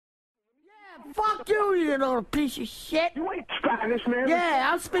Fuck you, you little piece of shit. You ain't Spanish, man. Yeah,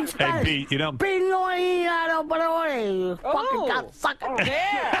 I speak Spanish. Hey, Pete, you don't... You fucking cocksucker.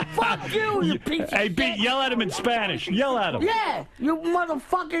 Yeah. Fuck you piece of Hey, shit. Pete, yell at him in Spanish. Yell at him. Yeah, you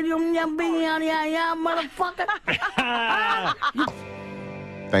motherfucker, you motherfucker.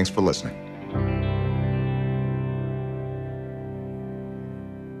 Thanks for listening.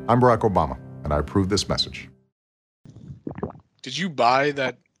 I'm Barack Obama, and I approve this message. Did you buy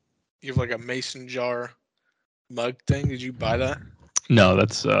that? You have like a mason jar mug thing. Did you buy that? No,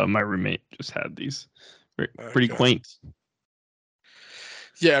 that's my roommate just had these. Pretty Okay. quaint.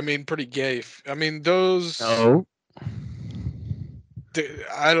 Yeah, I mean, pretty gay. I mean, those. No.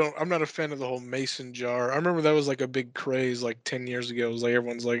 I'm not a fan of the whole mason jar. I remember that was like a big craze like 10 years ago. It was like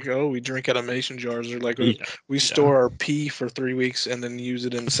everyone's like, oh, we drink out of mason jars, or like we store our pee for 3 weeks and then use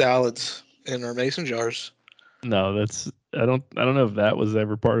it in salads in our mason jars. No, that's I don't know if that was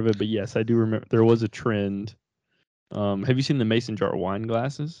ever part of it, but yes, I do remember there was a trend. Have you seen the mason jar wine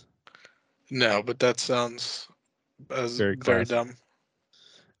glasses? No, but that sounds very dumb.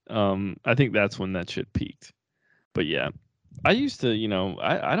 I think that's when that shit peaked. But yeah, I used to,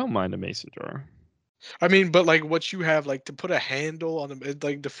 I don't mind a mason jar. I mean, but like what you have, like to put a handle on them, it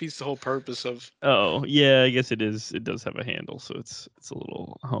like defeats the whole purpose of. Oh yeah, I guess it is. It does have a handle, so it's a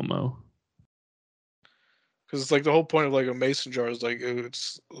little homo. Because it's like the whole point of like a mason jar is like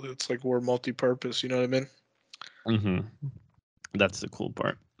it's like we're multi-purpose. You know what I mean? Mm-hmm. That's the cool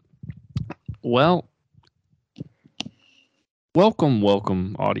part. Well,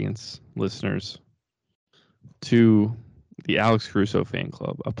 welcome, audience, listeners, to the Alex Caruso Fan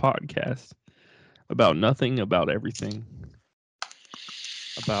Club, a podcast about nothing, about everything,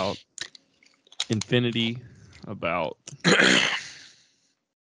 about infinity, about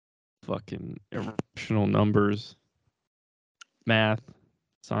fucking irrational numbers, math,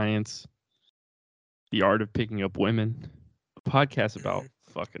 science, the art of picking up women, a podcast about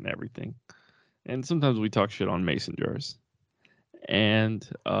fucking everything. And sometimes we talk shit on mason jars. And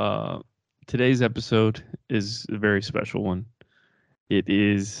today's episode is a very special one. It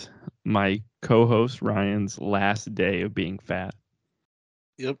is my co-host Ryan's last day of being fat.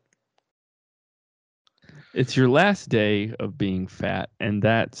 Yep. It's your last day of being fat, and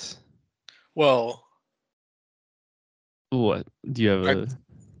that's... Well... What? Do you have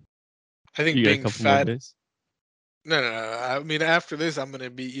I think you being got a couple fat... more days? No. I mean, after this, I'm going to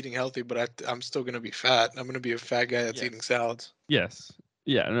be eating healthy, but I'm still going to be fat. I'm going to be a fat guy that's eating salads. Yes.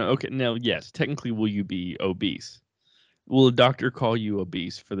 Yeah. No, okay. Now, yes. Technically, will you be obese? Will a doctor call you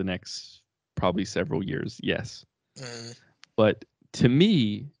obese for the next probably several years? Yes. But to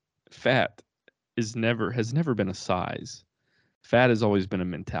me, fat has never been a size. Fat has always been a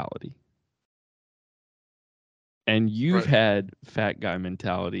mentality. And you've had fat guy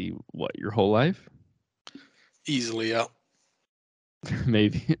mentality, what, your whole life? Easily, yeah.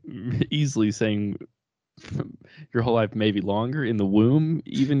 Maybe easily saying your whole life, maybe longer in the womb.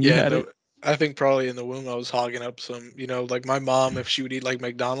 Even you had it. I think probably in the womb I was hogging up some. Like my mom, if she would eat like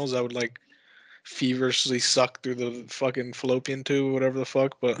McDonald's, I would like feverishly suck through the fucking fallopian tube or whatever the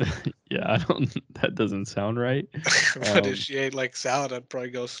fuck. But yeah, that doesn't sound right. But if she ate like salad, I'd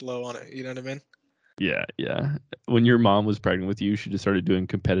probably go slow on it. You know what I mean? Yeah. When your mom was pregnant with you, she just started doing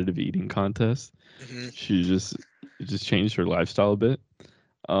competitive eating contests. Mm-hmm. She just changed her lifestyle a bit.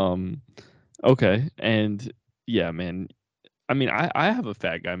 Okay, and yeah, man. I mean, I have a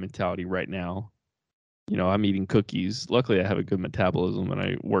fat guy mentality right now. I'm eating cookies. Luckily, I have a good metabolism and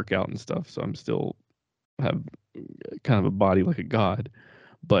I work out and stuff, so I'm still have kind of a body like a god.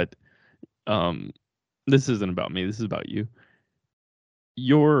 But this isn't about me. This is about you.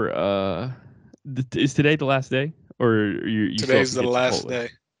 Is today the last day, or you Today's the last Chipotle? day.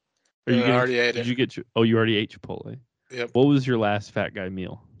 Are you already ate it? Did you get? Oh, you already ate Chipotle. Yep. What was your last fat guy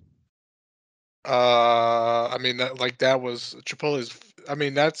meal? I mean that was Chipotle's. I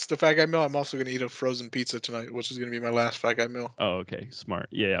mean that's the fat guy meal. I'm also gonna eat a frozen pizza tonight, which is gonna be my last fat guy meal. Oh, okay, smart.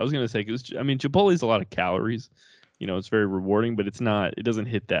 Yeah, I was gonna say because Chipotle's a lot of calories. It's very rewarding, but it's not. It doesn't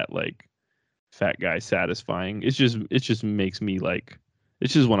hit that like fat guy satisfying. It just makes me like.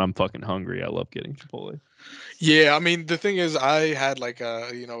 It's just when I'm fucking hungry, I love getting Chipotle. Yeah, I mean the thing is, I had like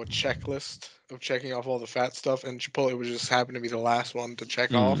a checklist of checking off all the fat stuff, and Chipotle was just happened to be the last one to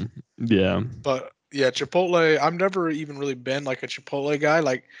check off. Yeah. But yeah, Chipotle. I've never even really been like a Chipotle guy.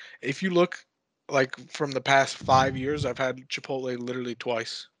 Like if you look, like from the past 5 years, I've had Chipotle literally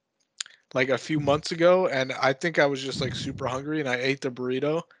twice. Like a few months ago, and I think I was just like super hungry, and I ate the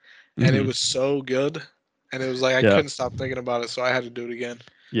burrito, and it was so good. And it was like I couldn't stop thinking about it, so I had to do it again.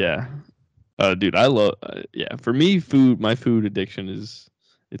 Yeah, dude, I love. For me, my food addiction is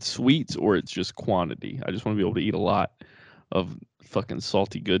It's sweets or it's just quantity. I just want to be able to eat a lot of fucking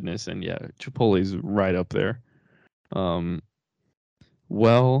salty goodness, and yeah, Chipotle's right up there.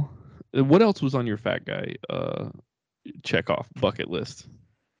 Well, what else was on your fat guy check off bucket list?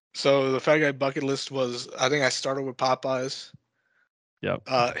 So the fat guy bucket list was, I think I started with Popeyes, Yep.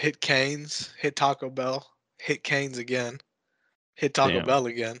 hit Cane's, hit Taco Bell, hit Cane's again, hit Taco Damn. Bell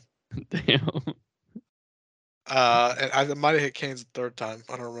again. Damn. And I might have hit Cane's the third time.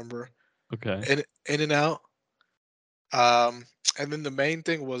 I don't remember. Okay. In-N-Out. And then the main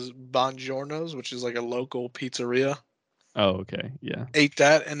thing was Buongiorno's, which is like a local pizzeria. Oh, okay. Yeah. Ate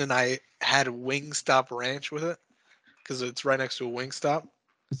that, and then I had Wingstop Ranch with it because it's right next to a Wingstop.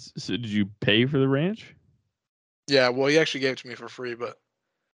 So did you pay for the ranch? Yeah, well, he actually gave it to me for free, but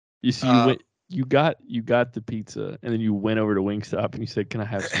You see, you went, you got the pizza, and then you went over to Wingstop and you said, "Can I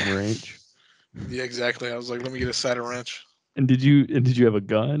have some ranch?" yeah, exactly. I was like, let me get a side of ranch. And did you have a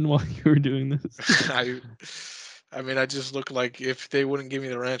gun while you were doing this? I mean, I just looked like if they wouldn't give me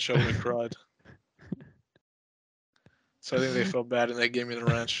the ranch, I would have cried. So I think they felt bad and they gave me the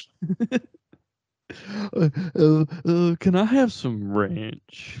ranch. Can I have some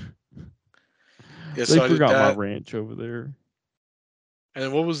ranch? Yeah, They so I did forgot my that. ranch over there. And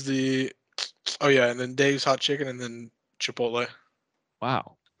then what was the? Oh yeah, and then Dave's hot chicken, and then Chipotle.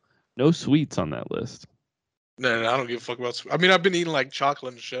 Wow. No sweets on that list. No, I don't give a fuck about. I mean, I've been eating like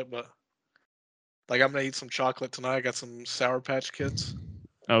chocolate and shit, but like I'm gonna eat some chocolate tonight. I got some Sour Patch Kids.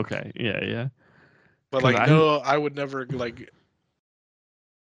 Okay. Yeah. But 'Cause like, no, I would never like.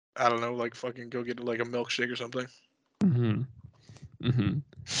 I don't know, like fucking go get like a milkshake or something.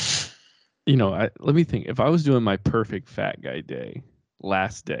 You know, let me think. If I was doing my perfect fat guy day,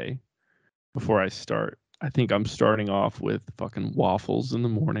 last day, before I start, I think I'm starting off with fucking waffles in the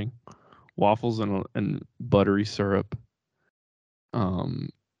morning, waffles and buttery syrup. I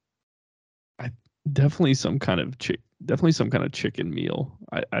definitely some kind of chicken meal.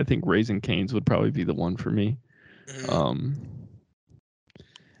 I think Raising Cane's would probably be the one for me. Mhm.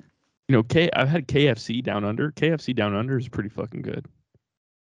 You know, I've had KFC Down Under. KFC Down Under is pretty fucking good.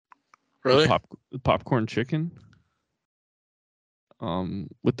 Really? The popcorn chicken.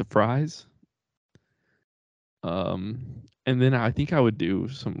 With the fries. And then I think I would do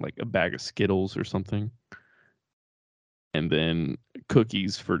some like a bag of Skittles or something. And then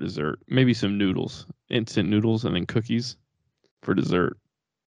cookies for dessert. Maybe some noodles, instant noodles, and then cookies for dessert.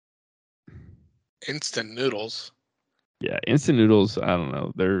 Instant noodles. Yeah, instant noodles, I don't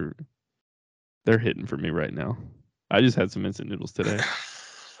know. They're hitting for me right now. I just had some instant noodles today.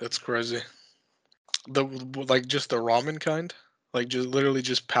 That's crazy. The like just the ramen kind, like just literally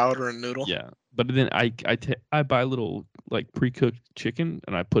just powder and noodle. Yeah, but then I buy little like pre-cooked chicken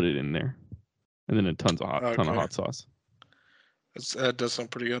and I put it in there, and then a ton of Okay. hot sauce. That does sound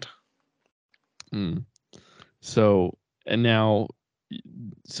pretty good. So and now,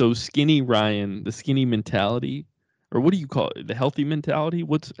 so skinny Ryan, the skinny mentality, or what do you call it? The healthy mentality.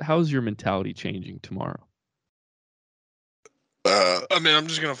 How's your mentality changing tomorrow? I mean, I'm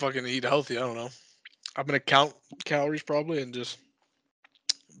just gonna fucking eat healthy. I don't know. I'm gonna count calories probably and just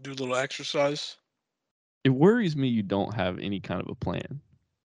do a little exercise. It worries me you don't have any kind of a plan.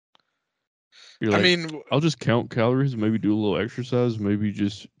 You're I like, mean, I'll just count calories, maybe do a little exercise, maybe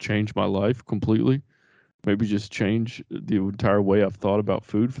just change my life completely. Maybe just change the entire way I've thought about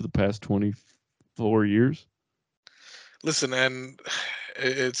food for the past 24 years. listen, and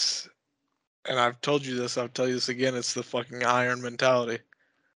it's, and I've told you this, I'll tell you this again. It's the fucking iron mentality.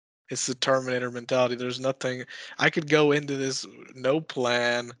 It's the Terminator mentality. There's nothing. I could go into this no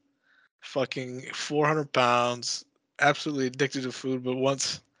plan, fucking 400 pounds, absolutely addicted to food. But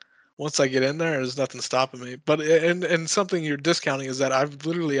once I get in there, there's nothing stopping me. But and something you're discounting is that I've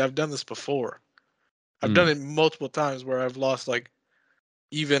done this before. I've done it multiple times where I've lost like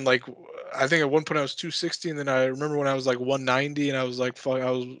even like I think at one point I was 260, and then I remember when I was like 190, and I was like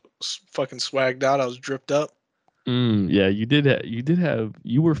I was fucking swagged out. I was dripped up. Yeah, you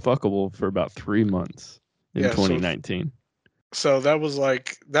you were fuckable for about 3 months in Yeah, 2019. so that was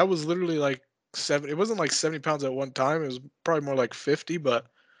literally like 70. It wasn't like 70 pounds at one time. It was probably more like 50, but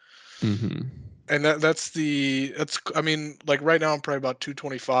and that's I mean, like right now I'm probably about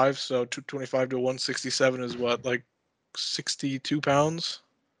 225, so 225 to 167 is what, like 62 pounds.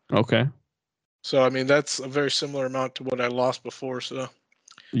 Okay. So I mean that's a very similar amount to what I lost before. So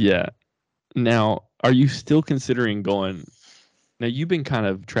Yeah. Now, are you still considering going? Now, you've been kind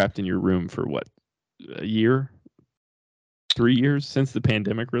of trapped in your room for what, a year, 3 years since the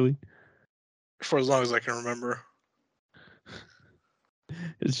pandemic, really? for as long as I can remember.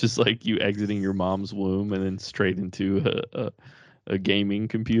 It's just like you exiting your mom's womb and then straight into a gaming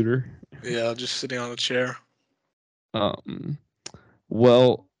computer. Yeah, just sitting on a chair.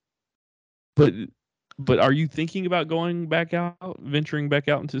 Well, but are you thinking about going back out, venturing back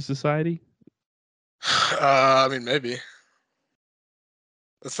out into society? I mean, maybe.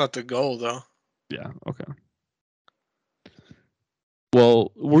 That's not the goal, though. Yeah. Okay.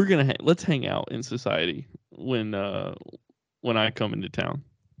 Well, we're gonna let's hang out in society when I come into town.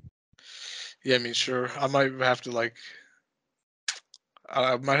 Yeah, I mean, sure. I might have to like,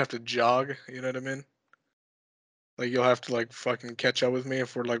 I might have to jog. You know what I mean? Like you'll have to like fucking catch up with me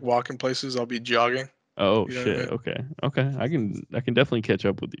if we're like walking places. I'll be jogging. Oh You know what I shit. mean? Okay. Okay. I can definitely catch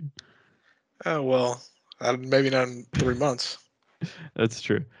up with you. Oh well, maybe not in 3 months. That's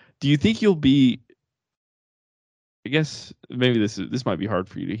true. Do you think you'll be? I guess maybe this might be hard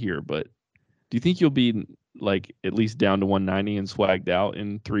for you to hear, but do you think you'll be like at least down to 190 and swagged out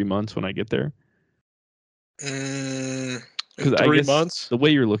in 3 months when I get there? In Because I three guess months. the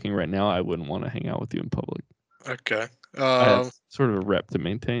way you're looking right now, I wouldn't want to hang out with you in public. Okay. I have sort of a rep to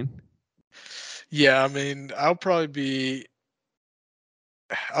maintain. Yeah, I mean, I'll be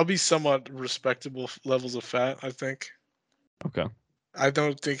somewhat respectable levels of fat, I think. Okay. I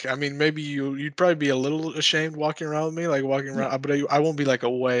don't think. I mean, maybe you'd probably be a little ashamed walking around with me, like walking Yeah. around. But I won't be like a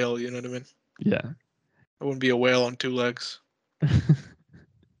whale. You know what I mean? Yeah. I wouldn't be a whale on 2 legs.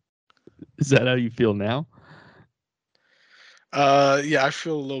 Is that how you feel now? Yeah, I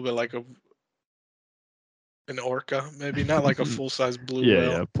feel a little bit like an orca, maybe not like a full size blue Yeah,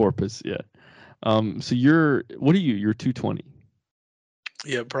 whale. yeah, porpoise, yeah. So what are you? You're 220.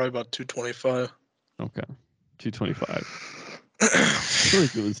 Yeah, probably about 225. Okay. 225. I feel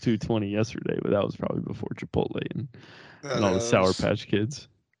like it was 220 yesterday, but that was probably before Chipotle and all the Sour Patch Kids.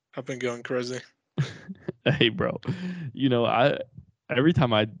 I've been going crazy. Hey, bro, I every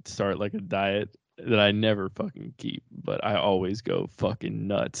time I start like a diet that I never fucking keep, but I always go fucking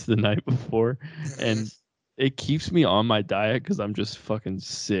nuts the night before, and it keeps me on my diet because I'm just fucking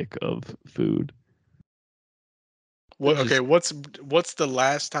sick of food. What? Just, Okay, what's the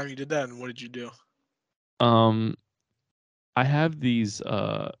last time you did that, and what did you do? I have these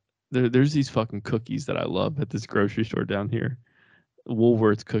there's these fucking cookies that I love at this grocery store down here,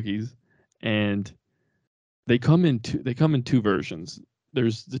 Woolworths cookies, and they come in two versions.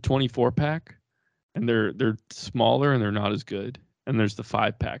 There's the 24 pack, and they're smaller and they're not as good, and there's the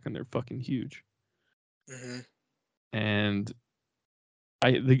 5 pack and they're fucking huge. And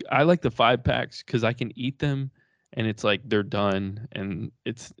I like the 5 packs because I can eat them, and it's like they're done, and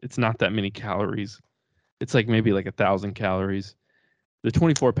it's not that many calories. It's like maybe like 1,000 calories. The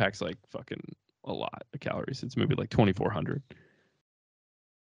 24 pack's like fucking a lot of calories. It's maybe like 2,400.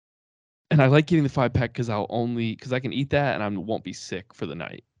 And I like getting the 5 pack because I can eat that and I won't be sick for the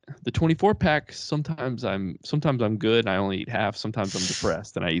night. The 24 pack, sometimes I'm good and I only eat half. Sometimes I'm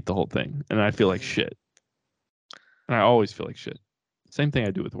depressed and I eat the whole thing and I feel like shit. And I always feel like shit. Same thing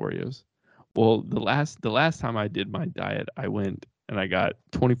I do with Oreos. Well, the last time I did my diet, I went and I got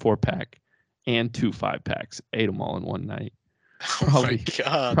 24 pack and 2 5 packs. Ate them all in one night. Oh my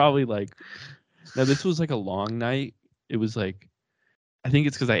god. Probably like, now this was like a long night. It was like, I think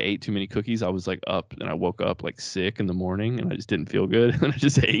it's because I ate too many cookies. I was like up and I woke up like sick in the morning and I just didn't feel good. And I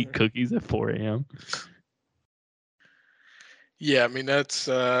just ate cookies at 4 a.m. Yeah, I mean that's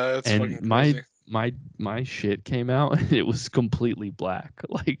fucking And crazy. my shit came out and it was completely black.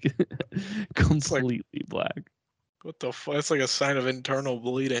 Like completely black. What the fuck? It's like a sign of internal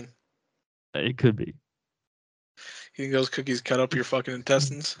bleeding. It could be. You think those cookies cut up your fucking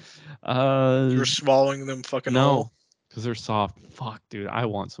intestines? Uh You're swallowing them fucking no. whole? Because they're soft. Fuck, dude. I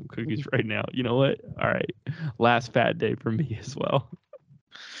want some cookies right now. You know what? All right. Last fat day for me as well.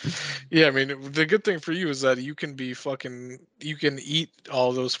 Yeah, I mean the good thing for you is that you can eat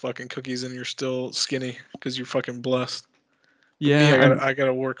all those fucking cookies and you're still skinny because you're fucking blessed. But me, Yeah, I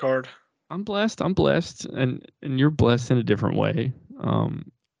gotta work hard. I'm blessed. I'm blessed, and you're blessed in a different way.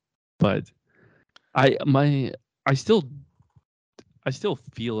 But I my I still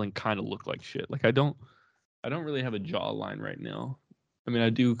feel and kind of look like shit. Like I don't really have a jawline right now. I mean, I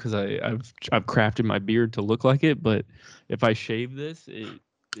do because I've crafted my beard to look like it. But if I shave this,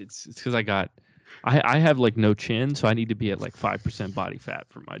 it's because I have like no chin, so I need to be at like 5% body fat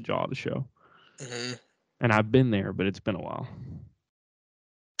for my jaw to show. And I've been there, but it's been a while.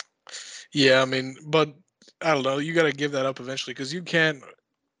 Yeah, I mean, but I don't know. You got to give that up eventually because you can't.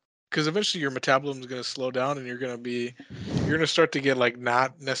 Because eventually your metabolism is going to slow down and you're going to start to get like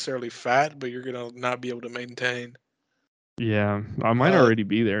not necessarily fat, but you're going to not be able to maintain. Yeah, I might already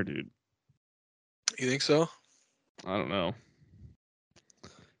be there, dude. You think so? I don't know.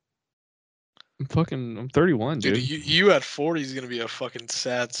 I'm 31, dude. Dude, you at 40 is gonna be a fucking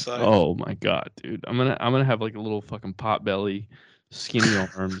sad sight. Oh my god, dude. I'm gonna have like a little fucking pot belly, skinny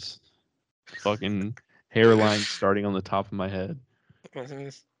arms, fucking hairline starting on the top of my head.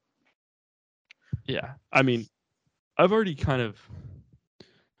 Mhm. Yeah. I mean, I've already kind of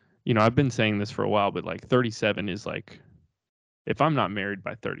I've been saying this for a while, but like 37 is like if I'm not married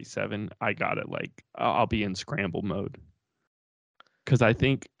by 37, I got it like I'll be in scramble mode. Cuz I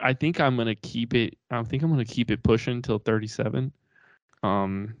think I'm going to keep it pushing until 37.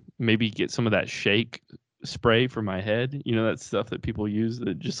 Maybe get some of that shake spray for my head, that stuff that people use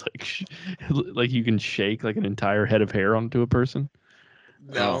that just like like you can shake like an entire head of hair onto a person.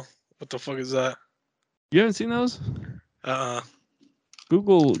 No, what the fuck is that? You haven't seen those? Uh,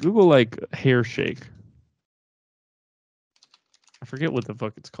 Google like hair shake. I forget what the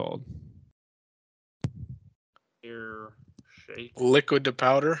fuck it's called. Hair shake. liquid to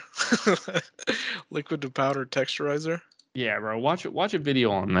powder, liquid to powder texturizer. Yeah, bro. Watch a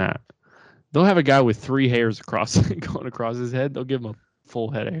video on that. They'll have a guy with 3 hairs going across his head. They'll give him a full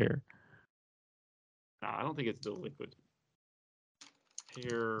head of hair. Nah, I don't think it's the liquid.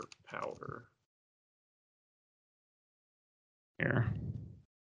 Hair powder. Hair.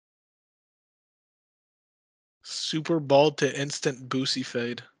 Super bald to instant boosie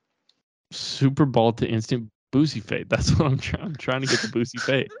fade. Super bald to instant boosie fade. That's what I'm trying. I'm trying to get the boosie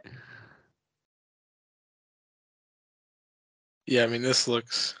fade. Yeah, I mean this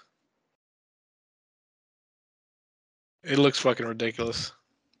looks. It looks fucking ridiculous.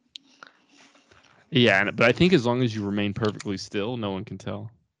 Yeah, but I think as long as you remain perfectly still, no one can tell.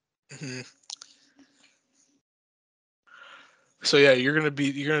 Mhm. So yeah, you're gonna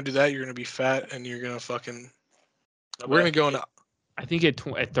do that. You're gonna be fat, and you're gonna fucking. We're gonna go into. I think at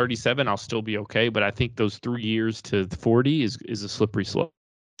 37 I'll still be okay, but I think those 3 years to 40 is a slippery slope.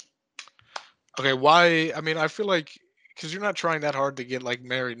 Okay, why? I mean, I feel like because you're not trying that hard to get like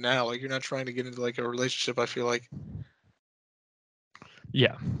married now. Like you're not trying to get into like a relationship. I feel like.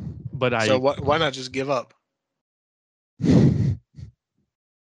 Yeah, but So why not just give up?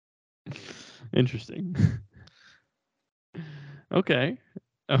 Interesting. Okay.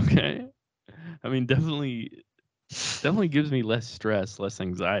 I mean, definitely gives me less stress, less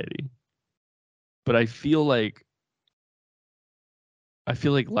anxiety. But I feel like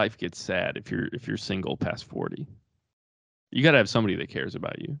life gets sad if you're single past 40. You got to have somebody that cares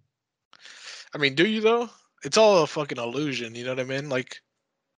about you. I mean, do you though? It's all a fucking illusion. You know what I mean? Like,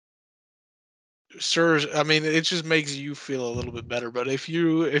 sure. I mean, it just makes you feel a little bit better. But if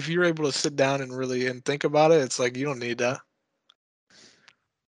you're able to sit down and really think about it, it's like you don't need that.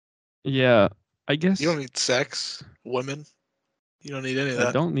 Yeah, I guess You don't need sex, women. You don't need any of I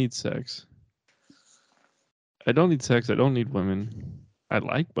that. don't need sex. I don't need sex. I don't need women. I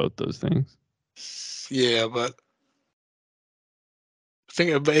like both those things. Yeah, but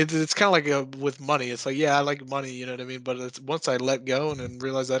it's kind of like with money. It's like, yeah, I like money, you know what I mean? But it's once I let go and then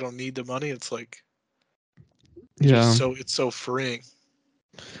realize I don't need the money, it's like Yeah. it's so freeing.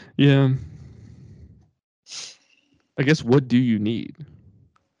 Yeah. I guess what do you need?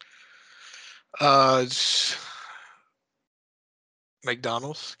 Just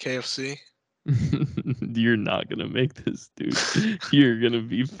McDonald's, KFC. You're not gonna make this, dude. You're gonna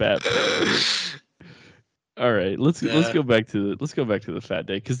be fat. All right, let's go back to the fat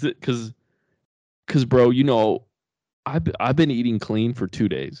day, cause bro, I've been eating clean for 2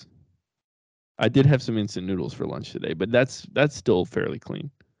 days. I did have some instant noodles for lunch today, but that's still fairly clean.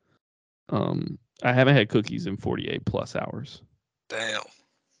 I haven't had cookies in 48 plus hours. Damn,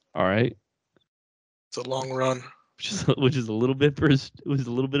 All right, it's a long run. which is a little bit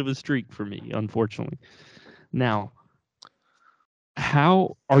of a streak for me, unfortunately. Now,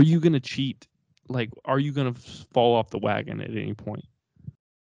 how are you gonna cheat? Like, are you gonna fall off the wagon at any point?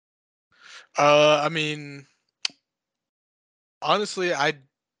 I mean, honestly, I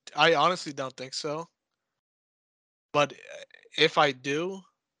honestly don't think so. But if I do,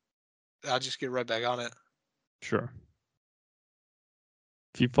 I'll just get right back on it. Sure.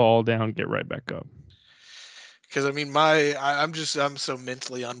 If you fall down, get right back up. Because I mean, I'm so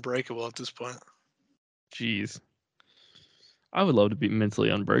mentally unbreakable at this point. Jeez. I would love to be mentally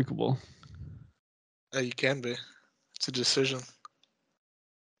unbreakable. You can be. It's a decision.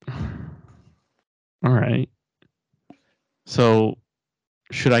 All right. So,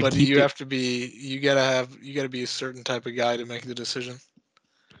 should I But keep you it? have to be. You gotta be a certain type of guy to make the decision.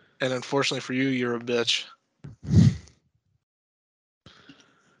 And unfortunately for you, you're a bitch.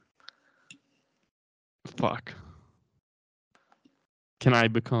 Fuck. Can I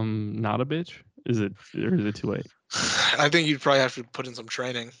become not a bitch? Is it too late? I think you'd probably have to put in some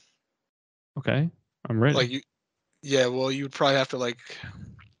training. Okay, I'm ready. Like you, yeah. Well, you would probably have to like.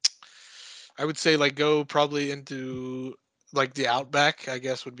 I would say like go probably into like the outback. I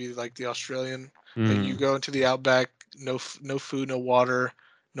guess would be like the Australian. Like you Mm, go into the outback, no food, no water,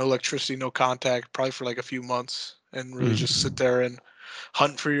 no electricity, no contact, probably for like a few months, and really just sit mm. there and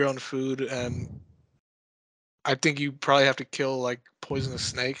hunt for your own food. And I think you probably have to kill like poisonous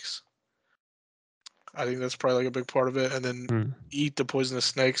snakes. I think that's probably like a big part of it, and then Mm. eat the poisonous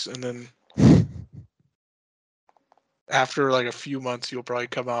snakes, and then after like a few months, you'll probably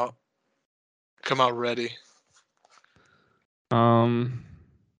come out ready. Um.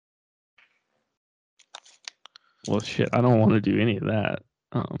 Well, shit. I don't want to do any of that.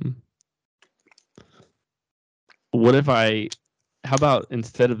 Um. What if I? How about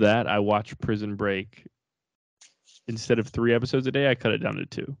instead of that, I watch Prison Break. Instead of 3 episodes a day, I cut it down to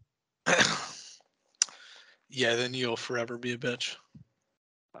 2. Yeah, then you'll forever be a bitch.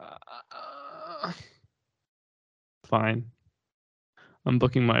 Fine. I'm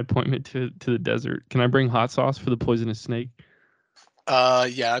booking my appointment to the desert. Can I bring hot sauce for the poisonous snake?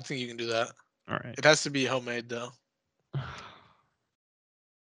 Yeah, I think you can do that. All right. It has to be homemade though.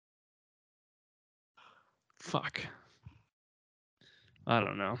 Fuck. I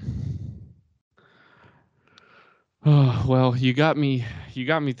don't know. Oh, well, you got me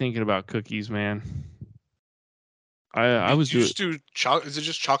thinking about cookies, man. I You was doing just do chocolate. Is it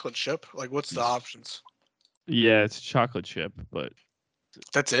just chocolate chip? Like, what's the options? yeah, it's chocolate chip, but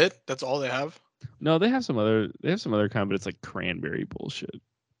That's it. That's all they have. no, they have some other kind, but it's like cranberry bullshit.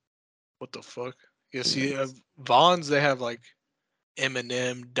 What the fuck? Yeah, Yeah, see, Vaughn's they have like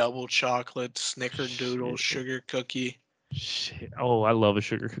M&M, double chocolate, Snickerdoodle, shit. sugar cookie. Shit. Oh, I love a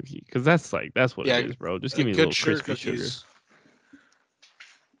sugar cookie because that's what it Yeah, is, bro. Just a give me a good little sugar crispy sugar. cookies.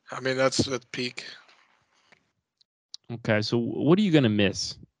 I mean, that's at peak. Okay, so what are you gonna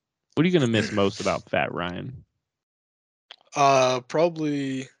miss? What are you gonna miss most about Fat Ryan?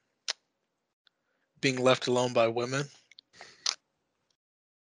 Probably being left alone by women.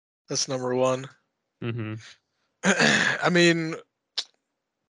 That's number one. Mm-hmm. I mean,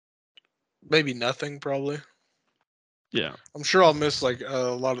 maybe nothing. Probably. Yeah. I'm sure I'll miss like a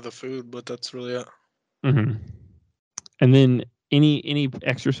lot of the food, but that's really it. Mm-hmm. And then any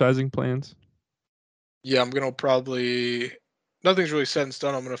exercising plans? Yeah, I'm gonna probably nothing's really set in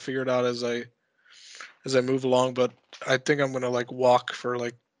stone. I'm gonna figure it out as I move along, but I think I'm gonna like walk for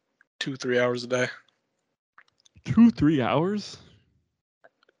like 2 3 hours a day. 2 3 hours?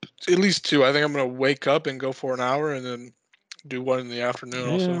 At least two. I think I'm gonna wake up and go for an hour and then do one in the afternoon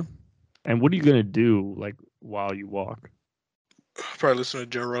Yeah. also. And what are you gonna do like while you walk? Probably listen to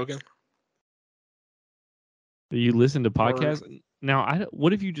Joe Rogan. Do you listen to Or podcasts? Now,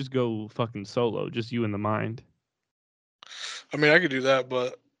 what if you just go fucking solo, just you and the mind? I mean I could do that,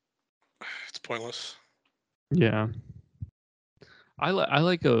 but it's pointless. Yeah. I like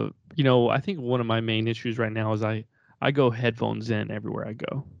I think one of my main issues right now is I go headphones in everywhere I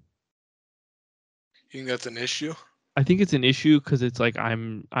go. You think that's an issue? I think it's an issue because it's like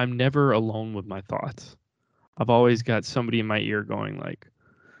I'm never alone with my thoughts. I've always got somebody in my ear going like,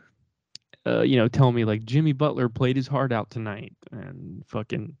 telling me like Jimmy Butler played his heart out tonight and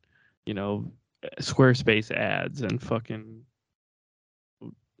fucking, you know, Squarespace ads and fucking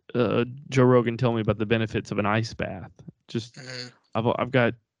Joe Rogan telling me about the benefits of an ice bath. Just Hmm.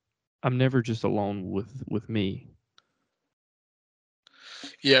 I'm never just alone with me.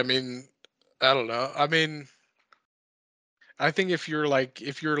 Yeah, I mean I don't know. I mean I think if you're like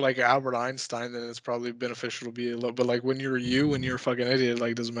Albert Einstein, then it's probably beneficial to be alone. But like when you're when you're a fucking idiot,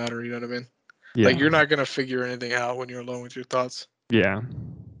 like it doesn't matter. You know what I mean? Like Yeah, you're not gonna figure anything out when you're alone with your thoughts. yeah.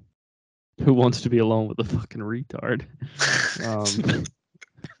 Who wants to be alone with a fucking retard? Um,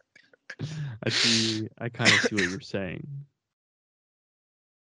 I kind of see what you're saying.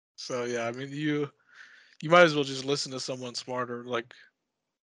 So yeah, I mean you might as well just listen to someone smarter like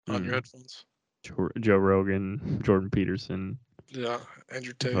on your Mm. headphones. Joe Rogan, Jordan Peterson, Yeah,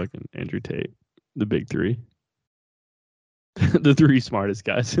 Andrew Tate. fucking Andrew Tate, the big three, the three smartest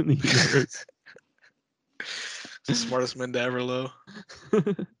guys in the universe. The smartest men to ever live.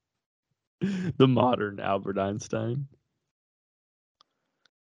 The modern Albert Einstein.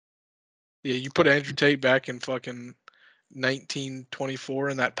 Yeah, you put Andrew Tate back in fucking 1924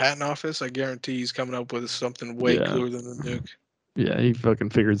 in that patent office, I guarantee he's coming up with something way Yeah, cooler than the nuke. yeah. He fucking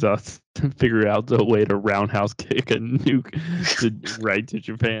figure out the way to roundhouse kick a nuke right to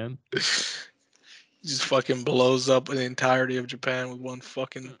Japan. He just fucking blows up the entirety of Japan with one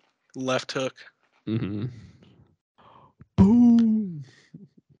fucking left hook. Mm-hmm. Boom.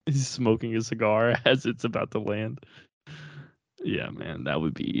 He's smoking a cigar as it's about to land. Yeah, man, that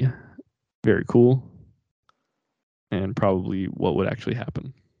would be very cool, and probably what would actually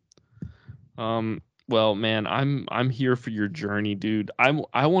happen. Well, man, I'm here for your journey, dude. I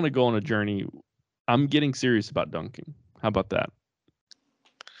want to go on a journey. I'm getting serious about dunking. How about that?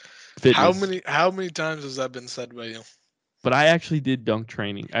 Fitness. How many times has that been said by you? But I actually did dunk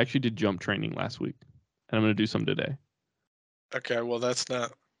training. I actually did jump training last week, and I'm gonna do some today. Okay, well that's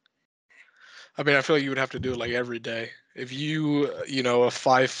not. I mean, I feel like you would have to do it like every day. If you know, a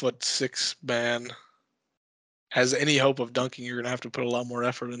 5'6" man has any hope of dunking, you're gonna have to put a lot more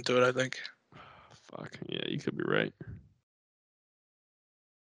effort into it, I think. Fuck yeah, you could be right.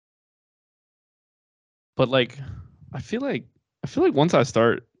 But like, I feel like once I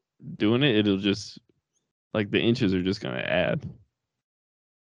start doing it, it'll just like the inches are just gonna add.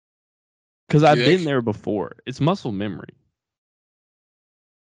 Because I've been there before. It's muscle memory.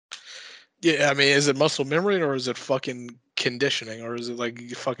 Yeah, I mean, is it muscle memory or is it fucking conditioning or is it like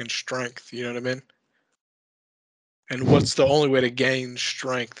fucking strength? You know what I mean? And what's the only way to gain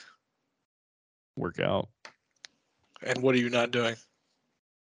strength? Work out. And what are you not doing?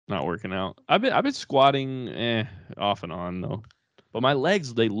 Not working out. I've been squatting off and on though. But my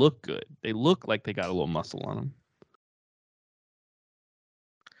legs, they look good. They look like they got a little muscle on them.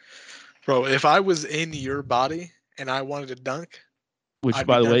 Bro, if I was in your body and I wanted to dunk, which,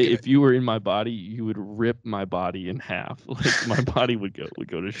 by the way, if you were in my body, you would rip my body in half. Like my body would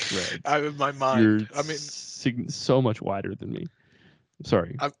go to shreds. My mind. You're so much wider than me.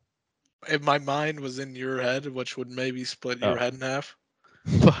 Sorry. If my mind was in your head, which would maybe split your head in half.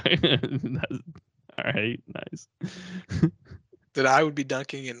 All right, nice. That I would be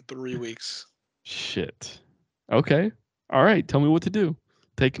dunking in 3 weeks. Shit. Okay. All right. Tell me what to do.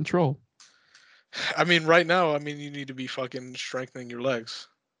 Take control. I mean, right now, you need to be fucking strengthening your legs.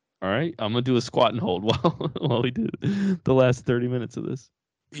 All right. I'm going to do a squat and hold while we do the last 30 minutes of this.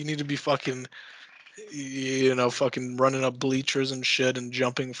 You need to be fucking, fucking running up bleachers and shit and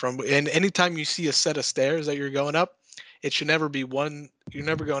jumping from. And anytime you see a set of stairs that you're going up, it should never be one. You're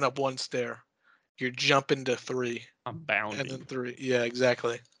never going up one stair. You're jumping to 3. I'm bounding. And then 3. Yeah,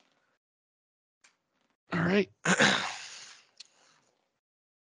 exactly. All right.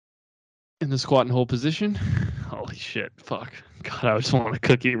 In the squat and hold position. Holy shit. Fuck. God, I just want a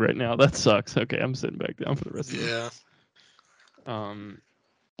cookie right now. That sucks. Okay, I'm sitting back down for the rest of it. Yeah.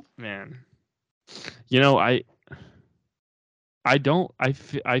 Man. I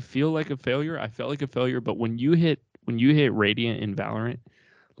feel like a failure. I felt like a failure, but when you hit Radiant in Valorant,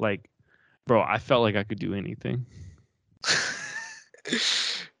 like, bro, I felt like I could do anything.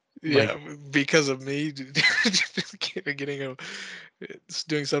 Yeah, because of me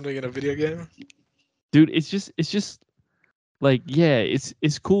doing something in a video game. Dude, it's just like, yeah,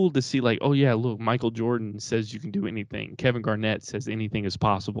 it's cool to see like, oh yeah, look, Michael Jordan says you can do anything. Kevin Garnett says anything is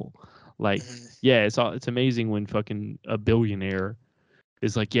possible. Like, yeah, it's amazing when fucking a billionaire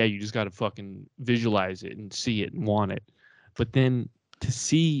is like, yeah, you just got to fucking visualize it and see it and want it. But then to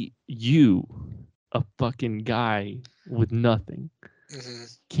see you, a fucking guy with nothing,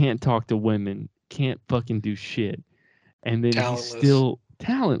 can't talk to women, can't fucking do shit, and then he's still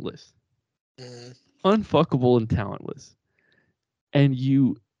talentless, unfuckable and talentless, and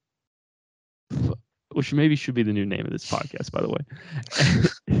you, which maybe should be the new name of this podcast, by the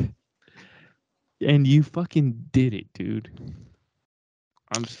way, and you fucking did it, dude.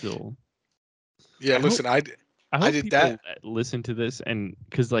 I'm still. Yeah, listen, I did that. Listen to this, and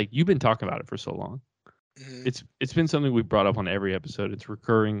because like you've been talking about it for so long. It's been something we've brought up on every episode. It's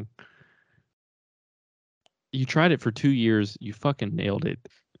recurring. You tried it for 2 years. You fucking nailed it.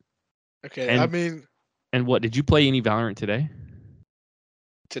 Okay, and what, did you play any Valorant today?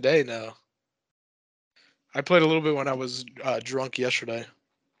 Today, no. I played a little bit when I was drunk yesterday.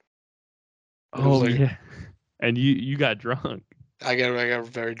 Oh yeah, and you got drunk. I got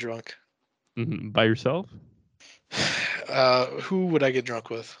very drunk. By yourself? Who would I get drunk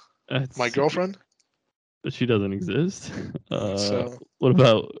with? My girlfriend? She doesn't exist. So, what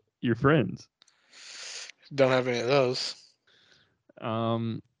about your friends? Don't have any of those.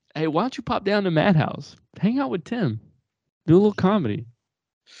 Hey, why don't you pop down to Madhouse? Hang out with Tim. Do a little comedy.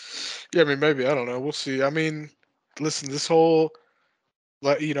 Yeah, maybe. I don't know. We'll see. Listen, this whole,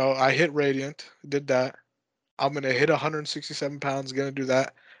 I hit Radiant, did that. I'm going to hit 167 pounds, going to do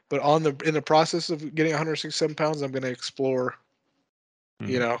that. But in the process of getting 167 pounds, I'm going to explore,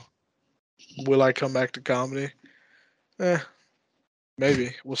 will I come back to comedy?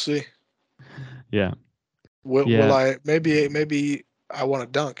 Maybe. We'll see. Yeah. Will I? Maybe I want to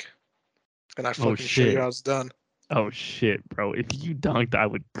dunk, and I fucking show you how it's done. Oh shit, bro! If you dunked, I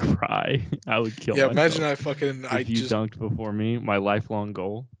would cry. I would kill myself. Yeah, imagine if you dunked before me. My lifelong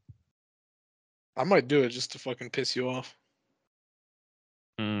goal. I might do it just to fucking piss you off.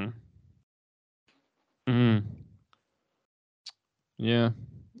 Mm. Mm. Yeah.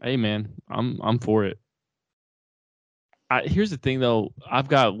 Hey man, I'm for it. Here's the thing though. I've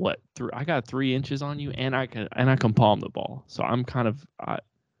got what? I got 3 inches on you, and I can palm the ball. So I'm kind of.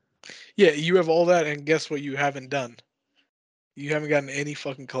 Yeah, you have all that, and guess what? You haven't done. You haven't gotten any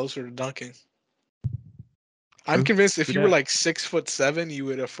fucking closer to dunking. I'm convinced if you were like 6'7", you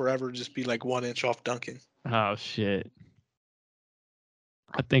would have forever just be like 1 inch off dunking. Oh shit.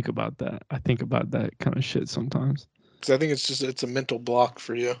 I think about that. I think about that kind of shit sometimes. Because I think it's a mental block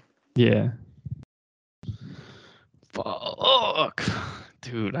for you. Yeah. Fuck.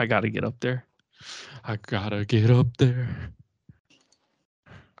 Dude, I gotta get up there. I gotta get up there.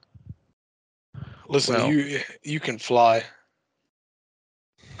 Listen, Well, you can fly.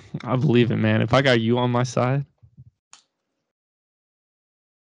 I believe it, man. If I got you on my side,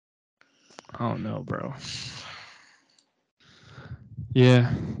 I don't know, bro.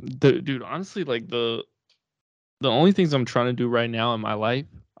 Yeah, dude. Honestly, like the only things I'm trying to do right now in my life,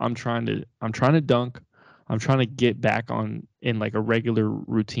 I'm trying to dunk. I'm trying to get back on in like a regular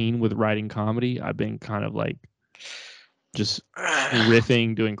routine with writing comedy. I've been kind of like just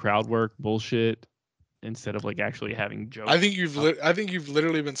riffing, doing crowd work, bullshit, instead of like actually having jokes. I think you've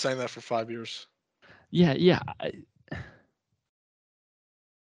literally been saying that for 5 years. Yeah.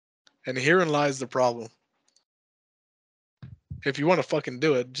 And herein lies the problem. If you want to fucking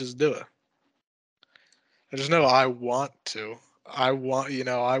do it, just do it. There's no I want to. I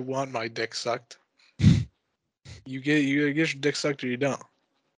want my dick sucked. You get your dick sucked or you don't.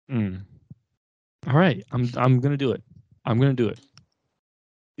 All right, I'm gonna do it. I'm gonna do it.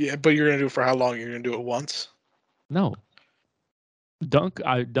 Yeah, but you're gonna do it for how long? You're gonna do it once? No.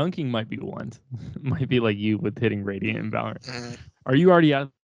 Dunking might be once. Might be like you with hitting Radiant and Valorant. Mm-hmm. Are you already at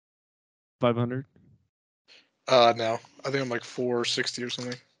 500? No. I think I'm like 460 or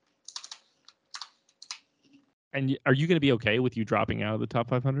something. And are you going to be okay with you dropping out of the top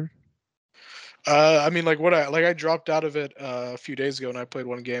 500? I mean, I dropped out of it a few days ago, and I played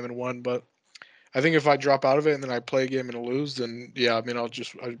one game and won. But I think if I drop out of it and then I play a game and lose, then yeah, I mean, I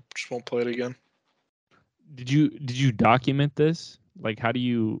just won't play it again. Did you document this? Like, how can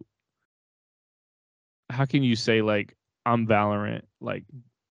you say like I'm Valorant? Like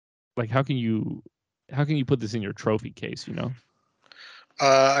how can you put this in your trophy case? You know?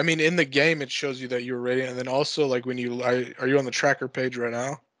 I mean, in the game, it shows you that you're rating, and then also like when are you on the tracker page right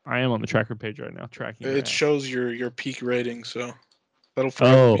now? I am on the tracker page right now, tracking. It shows your peak rating, so that'll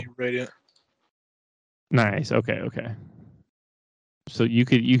forever be Radiant. Nice. Okay. So you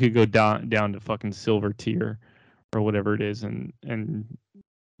could go down to fucking silver tier or whatever it is, and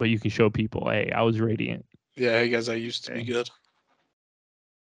but you can show people, hey, I was Radiant. Yeah, hey guys, I used to be good.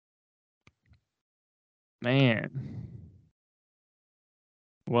 Man.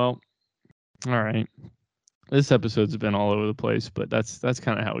 Well, all right. This episode's been all over the place, but that's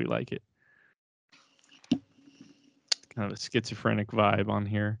kind of how we like it. Kind of a schizophrenic vibe on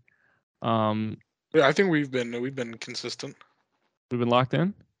here. Yeah, I think we've been consistent. We've been locked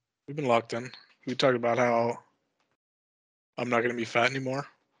in? We've been locked in. We talked about how I'm not going to be fat anymore.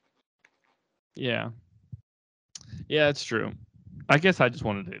 Yeah. Yeah, it's true. I guess I just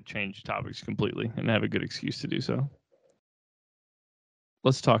wanted to change topics completely and have a good excuse to do so.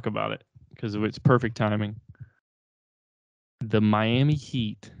 Let's talk about it because it's perfect timing. The Miami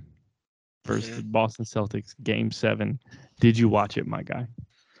Heat versus the Boston Celtics, Game 7. Did you watch it, my guy?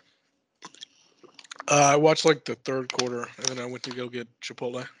 I watched like the third quarter, and then I went to go get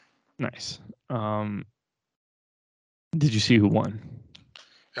Chipotle. Nice. Did you see who won?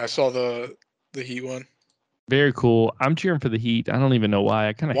 I saw the Heat one. Very cool. I'm cheering for the Heat. I don't even know why.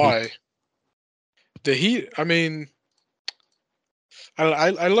 I kind of hate the Heat. I mean,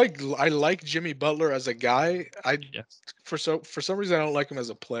 I like Jimmy Butler as a guy. For some reason I don't like him as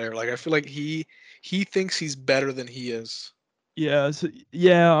a player. Like I feel like he thinks he's better than he is. Yeah. So,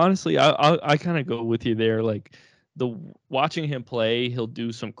 yeah. Honestly, I kind of go with you there. Like watching him play, he'll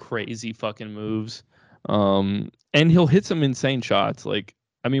do some crazy fucking moves, and he'll hit some insane shots. Like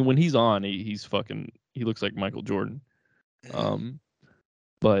I mean, when he's on, he looks like Michael Jordan.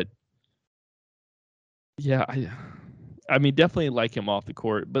 But yeah, I mean, definitely like him off the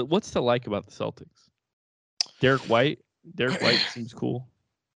court. But what's to like about the Celtics? Derek White seems cool.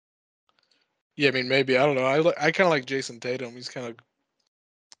 Yeah, I mean, maybe I don't know. I kind of like Jason Tatum.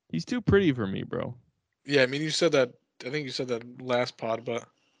 He's too pretty for me, bro. Yeah, I mean, you said that. I think you said that last pod, but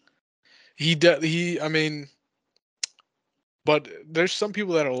I mean, but there's some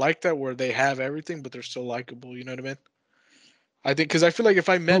people that are like that where they have everything, but they're still likable. You know what I mean? I think because I feel like if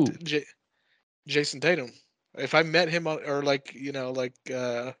I met Jason Tatum. If I met him or like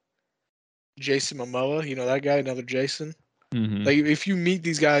Jason Momoa, that guy, another Jason. Mm-hmm. Like if you meet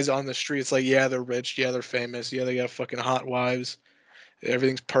these guys on the street, it's like, yeah, they're rich, yeah, they're famous, yeah, they got fucking hot wives,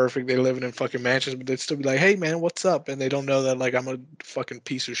 everything's perfect, they living in fucking mansions, but they'd still be like, hey man, what's up? And they don't know that like I'm a fucking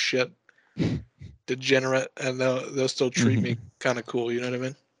piece of shit, degenerate, and they'll still treat me kind of cool. You know what I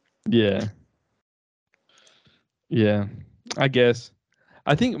mean? Yeah. Yeah. I guess.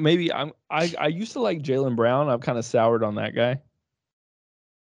 I think maybe I used to like Jaylen Brown. I've kind of soured on that guy.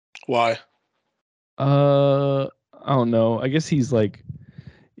 Why? I don't know. I guess he's like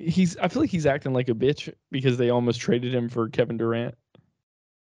I feel like he's acting like a bitch because they almost traded him for Kevin Durant.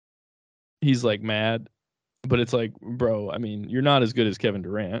 He's like mad, but it's like, bro, I mean, you're not as good as Kevin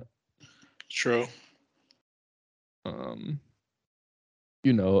Durant. True. I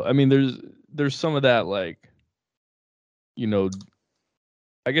mean, there's some of that like,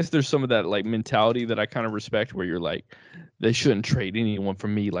 I guess there's some of that like mentality that I kind of respect where you're like, they shouldn't trade anyone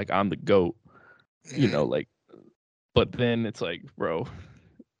from me, like I'm the GOAT. Like, but then it's like, bro,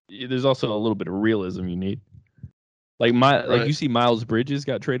 there's also a little bit of realism you need. Like like you see Miles Bridges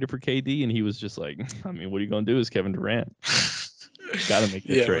got traded for KD and he was just like, I mean, what are you gonna do as Kevin Durant? Gotta make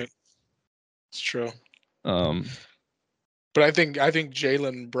that trade. Man. It's true. But I think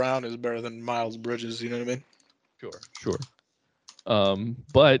Jaylen Brown is better than Miles Bridges, you know what I mean? Sure.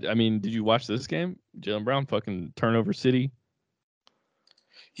 But I mean, did you watch this game? Jaylen Brown fucking turnover city.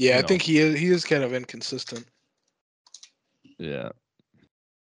 Yeah, I think he is kind of inconsistent. Yeah.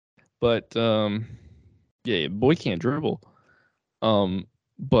 But yeah, boy can't dribble. Fuck.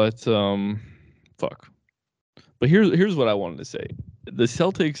 But here's what I wanted to say. The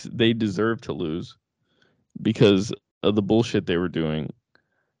Celtics, they deserve to lose because of the bullshit they were doing. All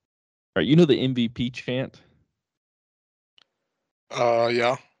right, you know the MVP chant?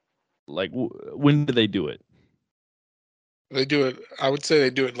 Yeah. Like, when do they do it? They do it. I would say they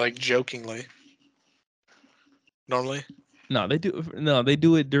do it like jokingly. Normally. No, they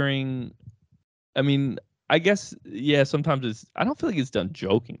do it during. I mean, I guess yeah. Sometimes it's. I don't feel like it's done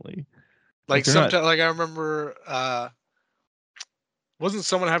jokingly. Like sometimes, like I remember, wasn't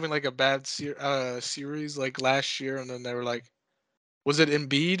someone having like a bad series like last year, and then they were like, was it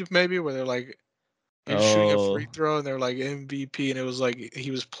Embiid maybe, where they're like, he was shooting a free throw, and they're like MVP, and it was like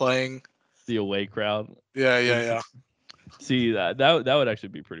he was playing the away crowd. Yeah. See that would actually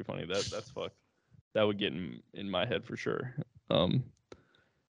be pretty funny. That's fucked. That would get in my head for sure. Like,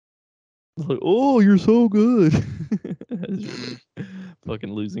 oh, you're so good.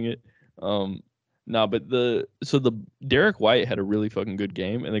 Fucking losing it. No, but the Derek White had a really fucking good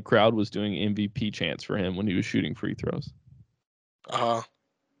game, and the crowd was doing MVP chants for him when he was shooting free throws. I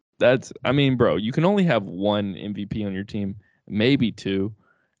mean, bro, you can only have one MVP on your team, maybe two,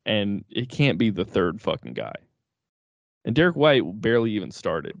 and it can't be the third fucking guy. And Derek White barely even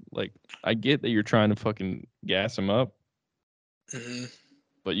started. Like, I get that you're trying to fucking gas him up,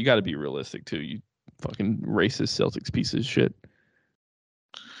 but you got to be realistic too. You fucking racist Celtics piece of shit.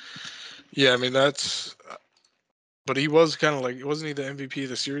 Yeah, I mean but he was kind of like, wasn't he the MVP of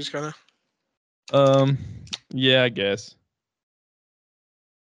the series, kind of? Yeah, I guess.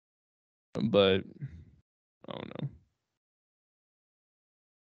 But I don't know.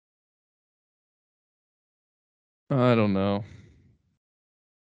 I don't know.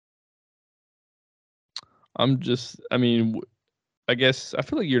 I mean, I guess I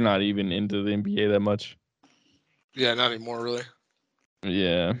feel like you're not even into the NBA that much. Yeah, not anymore, really.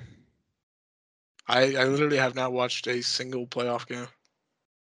 Yeah. I literally have not watched a single playoff game.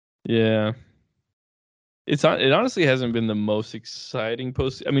 Yeah. It honestly hasn't been the most exciting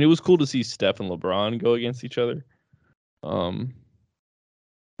post. I mean, it was cool to see Steph and LeBron go against each other.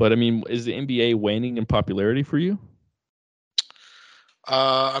 But I mean, is the NBA waning in popularity for you?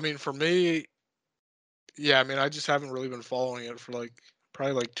 I mean, for me, yeah, I mean, I just haven't really been following it for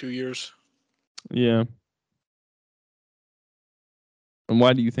probably 2 years. Yeah. And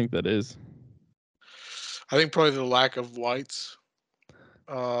why do you think that is? I think probably the lack of whites.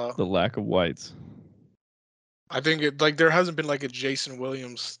 The lack of whites. I think there hasn't been like a Jason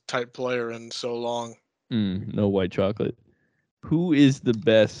Williams type player in so long. No white chocolate. Who is the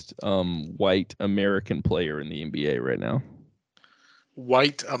best white American player in the NBA right now?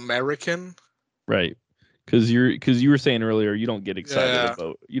 White American? Right. Because you were saying earlier you don't get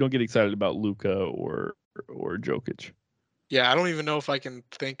excited about Luka or Jokic. Yeah, I don't even know if I can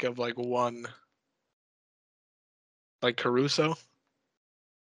think of like one. Like Caruso.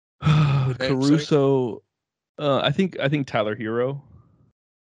 Caruso. I think Tyler Hero.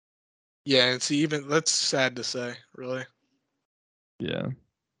 Yeah, and see, even that's sad to say, really. Yeah.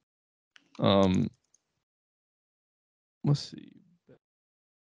 Let's see.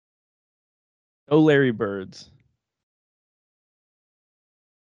 No Larry Birds.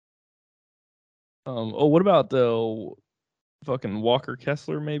 Oh, what about the fucking Walker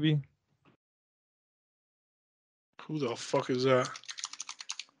Kessler? Maybe. Who the fuck is that?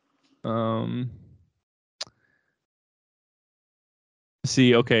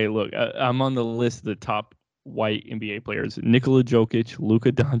 See, okay, look, I'm on the list of the top white NBA players: Nikola Jokic,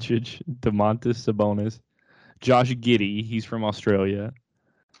 Luka Doncic, Domantas Sabonis, Josh Giddey. He's from Australia.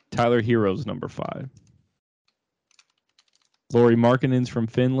 Tyler Hero's number 5. Lauri Markkanen's from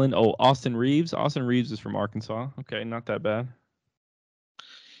Finland. Oh, Austin Reeves. Austin Reeves is from Arkansas. Okay, not that bad.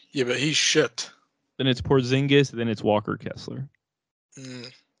 Yeah, but he's shit. Then it's Porzingis. Then it's Walker Kessler. Mm.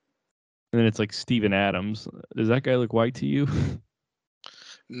 And then it's like Steven Adams. Does that guy look white to you?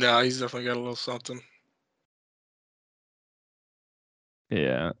 No, he's definitely got a little something.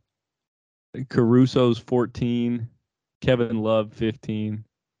 Yeah. Caruso's 14. Kevin Love 15.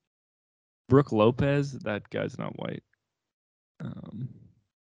 Brooke Lopez. That guy's not white.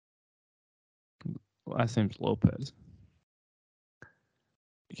 Last name's Lopez.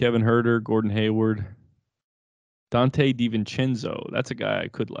 Kevin Huerter, Gordon Hayward, Dante DiVincenzo. That's a guy I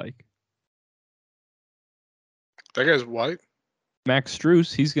could like. That guy's white. Max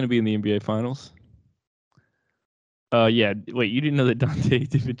Strus. He's going to be in the NBA Finals. Yeah. Wait, you didn't know that Dante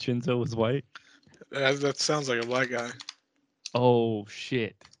DiVincenzo was white? That sounds like a black guy. Oh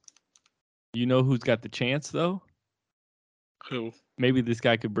shit. You know who's got the chance though? Who? Maybe this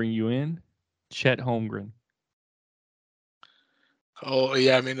guy could bring you in. Chet Holmgren. Oh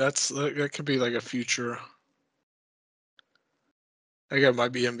yeah, I mean that could be like a future. That guy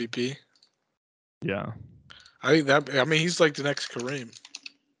might be MVP. Yeah. I think that. I mean, he's like the next Kareem.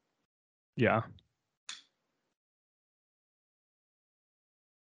 Yeah.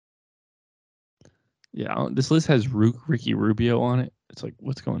 Yeah. This list has Ricky Rubio on it. It's like,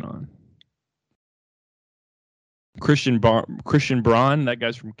 what's going on? Christian Braun, that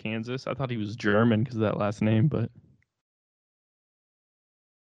guy's from Kansas. I thought he was German because of that last name, but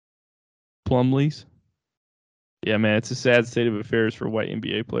Plumlee's. Yeah, man, it's a sad state of affairs for white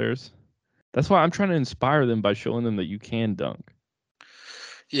NBA players. That's why I'm trying to inspire them by showing them that you can dunk.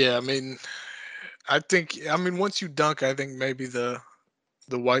 Yeah, I mean, once you dunk, I think maybe the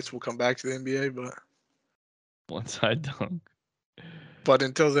whites will come back to the NBA, but Once I dunk.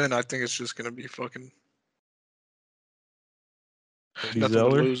 until then, I think it's just gonna be fucking Cody nothing but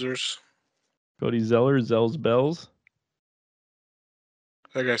Zeller. losers. Cody Zeller, Zell's Bells.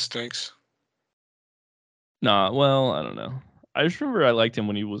 That guy stinks. Nah, well, I don't know. I just remember I liked him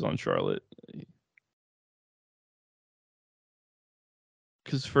when he was on Charlotte.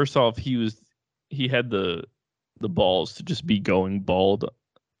 Because first off, he had the balls to just be going bald.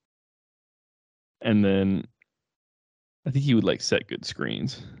 And then I think he would like set good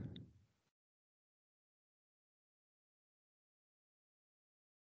screens.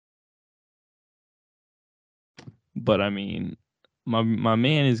 But I mean, my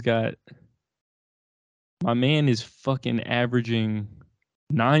man is fucking averaging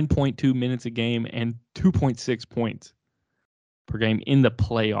 9.2 minutes a game and 2.6 points per game in the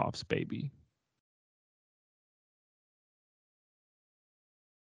playoffs, baby.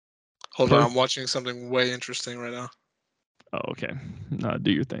 Hold on, I'm watching something way interesting right now. Oh, okay. No,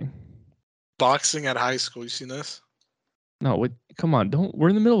 do your thing. Boxing at high school. You seen this? No, wait, come on. Don't. We're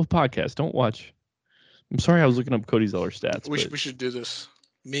in the middle of a podcast. Don't watch. I'm sorry I was looking up Cody Zeller stats. We should do this.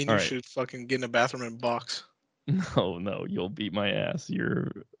 Me and All you right. should fucking get in a bathroom and box. No, you'll beat my ass. You're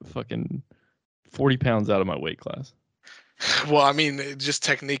fucking 40 pounds out of my weight class. Well, I mean, just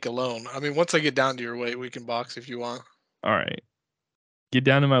technique alone. I mean, once I get down to your weight, we can box if you want. All right. Get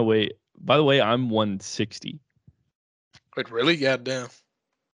down to my weight. By the way, I'm 160. Wait, really? Yeah, damn.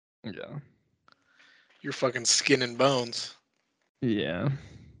 Yeah. You're fucking skin and bones. Yeah.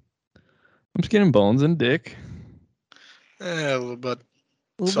 I'm skin and bones and dick. A little bit.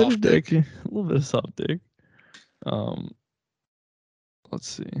 A little Soft bit of dick. A little bit of soft dick. Let's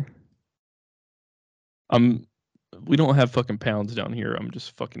see. We don't have fucking pounds down here.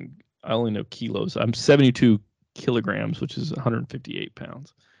 I only know kilos. I'm 72 kilograms, which is 158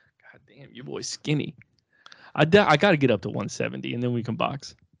 pounds. God damn, your boy's skinny. I got to get up to 170 and then we can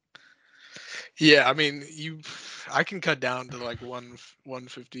box. Yeah, I mean, I can cut down to like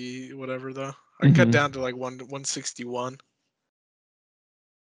 150, whatever though. I can cut down to like 161.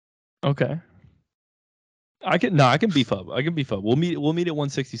 Okay. I can beef up. We'll meet at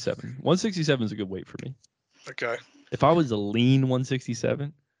 167. 167 is a good weight for me. Okay. If I was a lean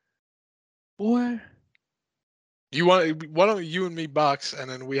 167, boy, Why don't you and me box, and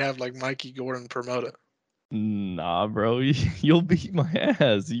then we have like Mikey Gordon promote it? Nah, bro, you'll beat my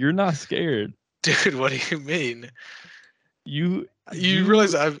ass. You're not scared. Dude, what do you mean? You You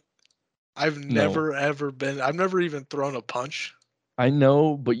realize I've no. never ever been. I've never even thrown a punch. I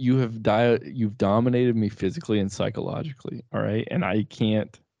know, but you've dominated me physically and psychologically. All right, and I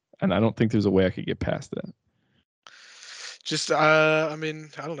can't, and I don't think there's a way I could get past that, Just I mean,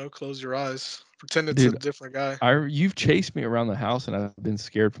 I don't know. Close your eyes. Pretend it's a dude. different guy. You've chased me around the house, and I've been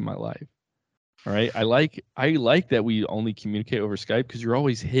scared for my life. All right, I like that we only communicate over Skype because you're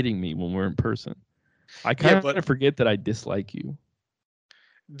always hitting me when we're in person. I Yeah, kind but of forget that I dislike you.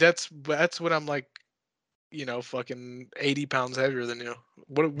 that's when I'm like, fucking 80 pounds heavier than you.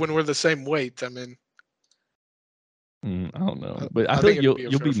 When we're the same weight, I mean, I don't know, but I I feel think like it'll be a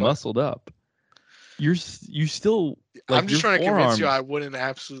you'll fair be fight. muscled up. You still I'm like just your trying to convince you forearms. I wouldn't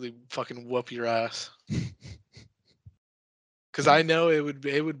absolutely fucking whoop your ass. Because I know it would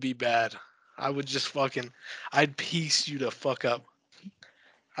be bad. I would just I'd piece you to fuck up.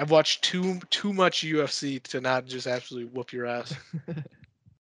 I've watched too much UFC to not just absolutely whoop your ass.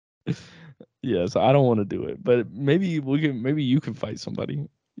 Yeah, so I don't want to do it, but maybe you can fight somebody.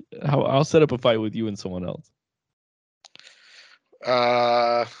 I'll set up a fight with you and someone else.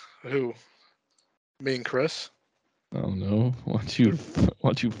 Who? Me and Chris? I don't know. Want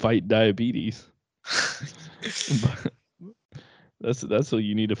you fight diabetes? But that's who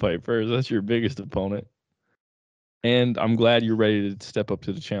you need to fight first. That's your biggest opponent. And I'm glad you're ready to step up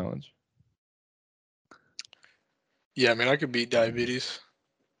to the challenge. Yeah, I mean I could beat diabetes.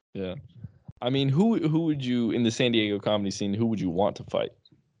 Yeah. I mean, who would you in the San Diego comedy scene? Who would you want to fight?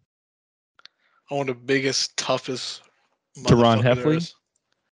 I want the biggest, toughest Teron motherfucker there Heffley. is.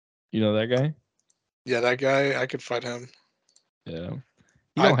 You know that guy? Yeah, that guy. I could fight him. Yeah.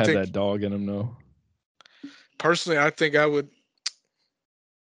 He I don't have think that dog in him, no. personally, I think I would.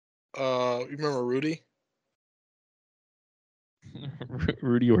 You remember Rudy?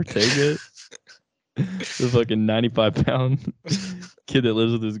 Rudy Ortega, the fucking 95-pound kid that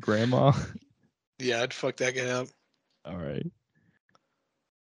lives with his grandma. Yeah, I'd fuck that guy up. All right.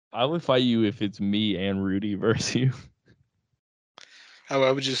 I would fight you if it's me and Rudy versus you.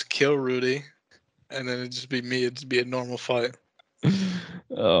 I would just kill Rudy, and then it'd just be me. It'd just be a normal fight.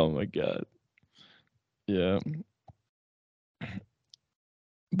 Oh my god. Yeah.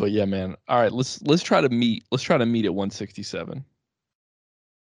 But yeah, man. All right, let's try to meet. Let's try to meet at 167.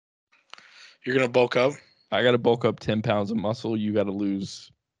 You're gonna bulk up. I got to bulk up 10 pounds of muscle. You got to lose.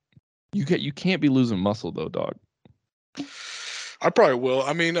 You can't be losing muscle though, dog. I probably will.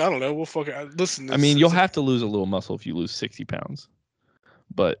 I mean, I don't know. We'll fucking listen. I mean, you'll have to lose a little muscle if you lose 60 pounds.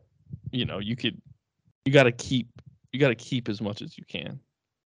 But you know, you got to keep as much as you can.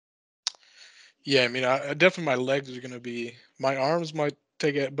 Yeah, I mean, I definitely my legs are gonna be. My arms might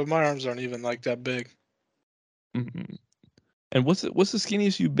take it, but my arms aren't even like that big. Mm-hmm. And what's the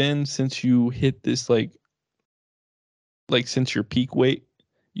skinniest you've been since you hit this like since your peak weight?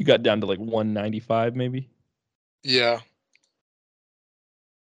 You got down to like 195 maybe? Yeah.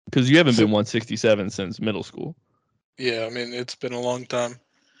 Because you haven't So, been 167 since middle school. yeah, I mean, it's been a long time.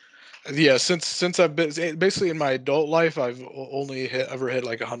 Yeah, since I've been basically in my adult life, I've only ever hit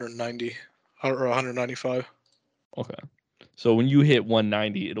like 190 or 195. Okay. So when you hit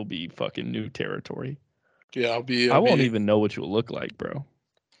 190, it'll be fucking new territory. Yeah, I won't even know what you'll look like, bro.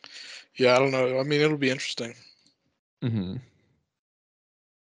 Yeah, I don't know. I mean, it'll be interesting. Mm-hmm.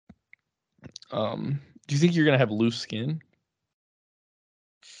 Do you think you're gonna have loose skin?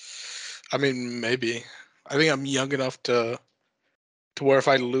 I mean, maybe. I think I'm young enough to where if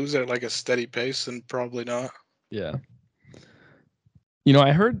I lose it at like a steady pace, then probably not. Yeah. You know,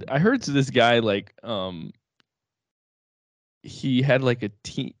 I heard this guy like he had like a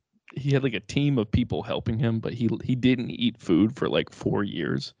team of people helping him, but he didn't eat food for like 4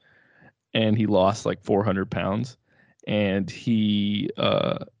 years, and he lost like 400 pounds, and he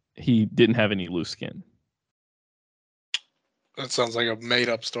didn't have any loose skin. That sounds like a made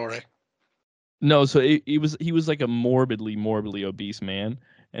up story. No, so he was like a morbidly obese man,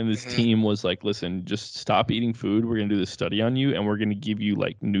 and this Mm-hmm. team was like, listen, just stop eating food. We're gonna do this study on you, and we're gonna give you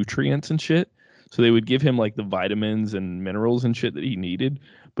like nutrients and shit. So they would give him like the vitamins and minerals and shit that he needed,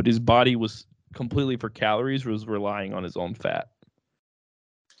 but his body was completely for calories was relying on his own fat.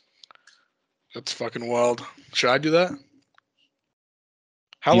 That's fucking wild. Should I do that?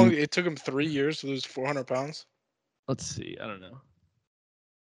 How long? It took him 3 years to lose 400 pounds. Let's see. I don't know.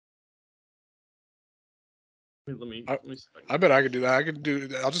 Let me see. I bet I could do that. I could do.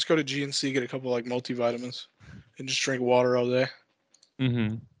 I'll just go to GNC, get a couple like multivitamins, and just drink water all day.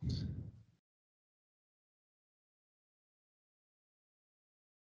 Mm-hmm.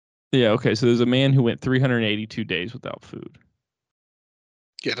 Yeah, okay. So there's a man who went 382 days without food.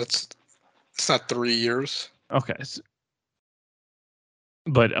 Yeah, it's not 3 years. Okay.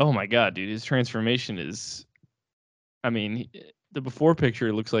 But oh my god, dude, his transformation is I mean, the before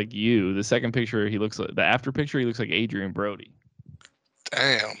picture looks like you. The second picture he looks like the after picture he looks like Adrian Brody.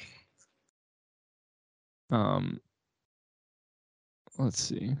 Damn. Let's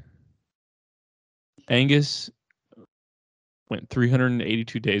see. Angus went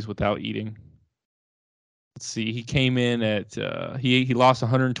 382 days without eating. Let's see. He came in at he lost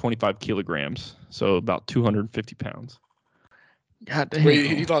 125 kilograms, so about 250 pounds. God damn. Wait,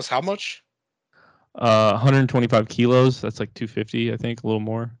 he lost how much? 125 kilos. That's like 250, I think, a little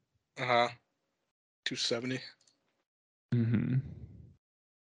more. 270. Mm-hmm.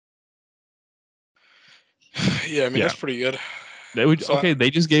 Yeah, I mean that's pretty good. They would They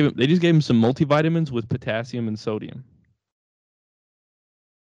just gave him some multivitamins with potassium and sodium.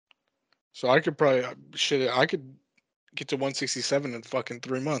 So I could probably I could get to 167 in fucking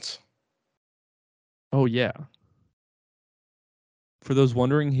 3 months. Oh yeah. For those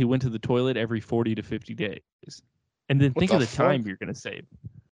wondering, he went to the toilet every 40 to 50 days. And then think of the time you're going to save.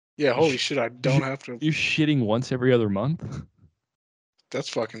 Yeah, holy shit, I don't have to. You're shitting once every other month? That's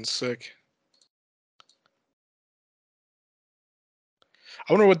fucking sick.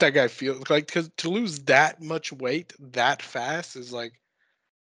 I wonder what that guy feels like, because to lose that much weight that fast is like,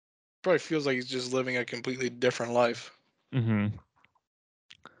 probably feels like he's just living a completely different life. Mm-hmm.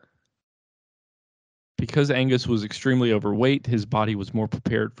 Because Angus was extremely overweight, his body was more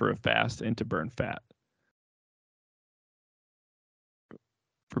prepared for a fast and to burn fat.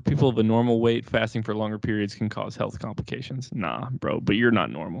 For people of a normal weight, fasting for longer periods can cause health complications. Nah, bro, but you're not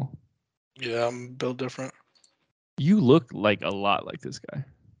normal. Yeah, I'm built different. You look like a lot like this guy.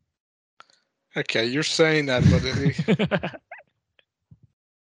 Okay, you're saying that, but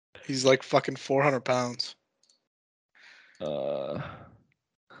he's like fucking 400 pounds. Let's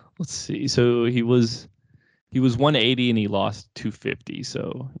see. So he was 180 and he lost 250.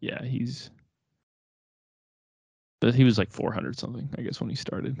 So yeah, he was like 400 something, I guess, when he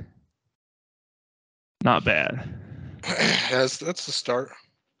started. Not bad. That's the start.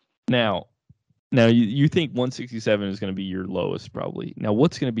 Now you think 167 is going to be your lowest probably. Now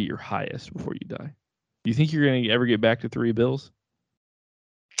what's going to be your highest before you die? Do you think you're going to ever get back to 3 bills?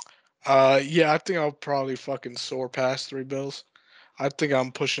 Yeah, I think I'll probably fucking soar past 3 bills. I think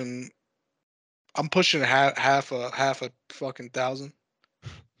I'm pushing half a fucking thousand.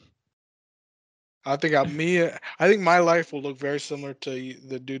 I think my life will look very similar to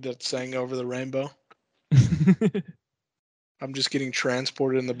the dude that sang Over the Rainbow. I'm just getting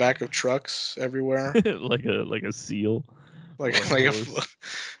transported in the back of trucks everywhere. like a seal. Like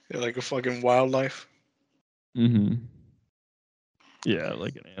a fucking wildlife. Mm-hmm. Yeah,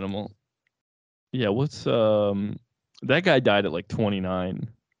 like an animal. Yeah, what's that guy died at like 29.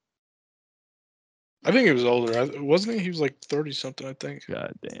 I think he was older, wasn't he? He was like 30 something, I think.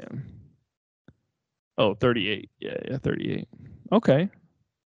 God damn. Oh, 38. Yeah, 38. Okay.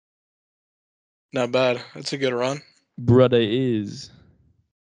 Not bad. That's a good run. Brother is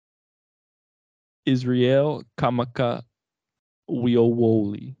Israel Kamaka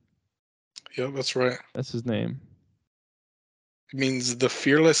Wiowoli. Yep, that's right. That's his name. It means the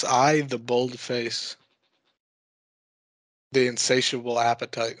fearless eye, the bold face. The insatiable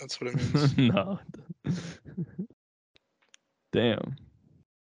appetite. That's what it means. No. Damn.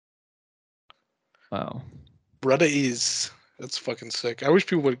 Wow. Bretta is. That's fucking sick. I wish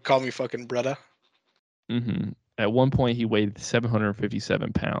people would call me fucking Bretta. Mm-hmm. At one point, he weighed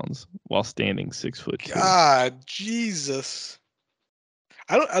 757 pounds while standing 6'2". God, Jesus.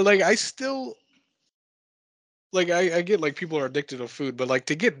 I still I get like people are addicted to food, but like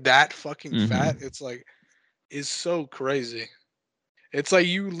to get that fucking fat, it's like is so crazy. It's like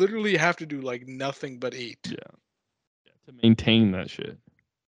you literally have to do like nothing but eat. Yeah, to maintain that shit.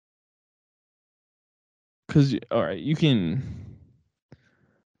 Cause all right,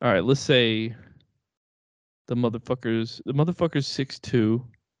 let's say the motherfucker's 6'2",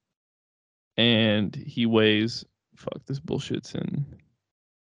 and he weighs this bullshit's in.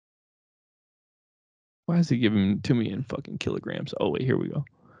 Why is he giving to me in fucking kilograms? Oh wait, here we go.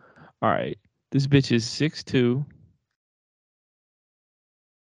 All right, this bitch is 6'2",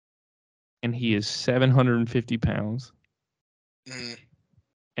 and he is 750 pounds,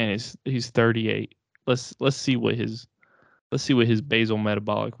 and he's 38. Let's see what his basal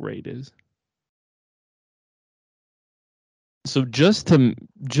metabolic rate is. So just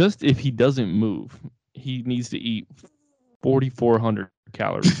if he doesn't move, he needs to eat 4,400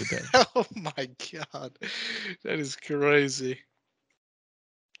 calories a day. Oh my god, that is crazy.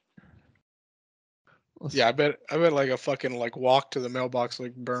 Yeah, I bet like a fucking like walk to the mailbox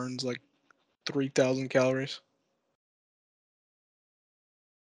like burns like 3,000 calories.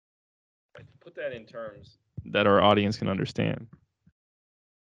 Put that in terms that our audience can understand.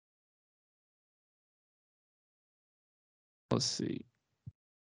 Let's see.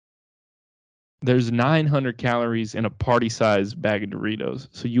 There's 900 calories in a party-sized bag of Doritos,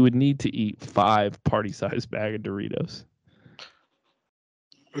 so you would need to eat 5 party-sized bag of Doritos.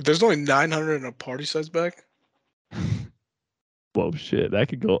 There's only 900 in a party size bag. Whoa, shit! That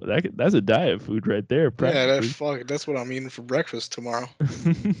could go. That's a diet food right there. Yeah, Practically. that's what I'm eating for breakfast tomorrow.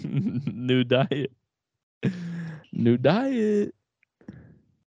 New diet. New diet.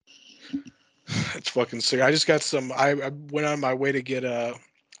 It's fucking sick. I just got some. I went on my way to get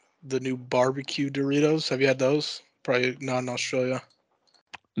the new barbecue Doritos. Have you had those? Probably not in Australia.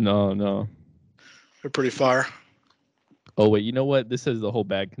 No. They're pretty fire. Oh wait, you know what? This says the whole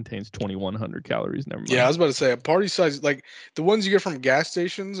bag contains 2,100 calories. Never mind. Yeah, I was about to say a party size, like the ones you get from gas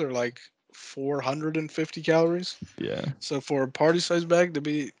stations, are like 450 calories. Yeah. So for a party size bag to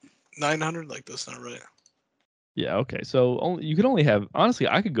be 900, like that's not right. Yeah. Okay. So you could only have. Honestly,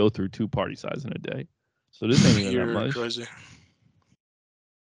 I could go through 2 party size in a day. So this ain't even You're that much. crazy.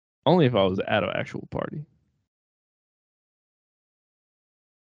 Only if I was at an actual party.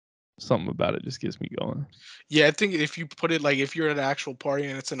 Something about it just gets me going. Yeah, I think if you put it like if you're at an actual party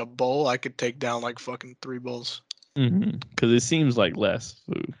and it's in a bowl, I could take down like fucking 3 bowls. Because it seems like less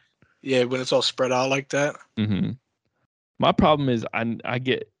food. Yeah, when it's all spread out like that. My problem is I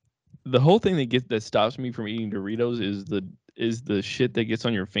get the whole thing that stops me from eating Doritos is the shit that gets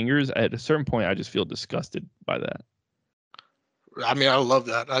on your fingers. At a certain point, I just feel disgusted by that. I mean, I love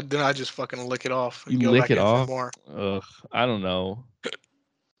that. Then I just fucking lick it off and You go lick back it in off? for more. Ugh, I don't know.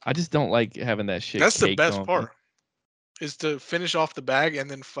 I just don't like having that shit. That's the caked best on me. part. Is to finish off the bag and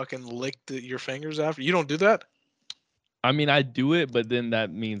then fucking lick your fingers after. You don't do that? I mean, I do it, but then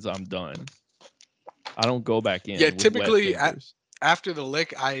that means I'm done. I don't go back in. Yeah, with typically wet fingers. after the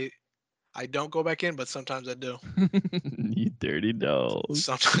lick, I don't go back in, but sometimes I do. You dirty dog.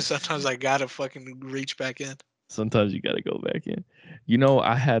 Sometimes I gotta fucking reach back in. Sometimes you gotta go back in. You know,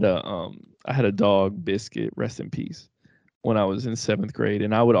 I had a dog, Biscuit, rest in peace, when I was in 7th grade,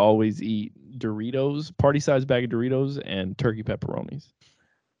 and I would always eat Doritos, party-sized bag of Doritos, and turkey pepperonis,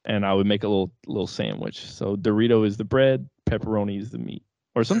 and I would make a little sandwich. So Dorito is the bread, pepperoni is the meat,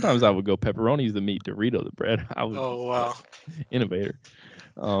 or sometimes I would go pepperoni is the meat, Dorito the bread. I was Oh wow, innovator.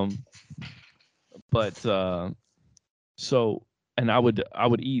 But so. And I would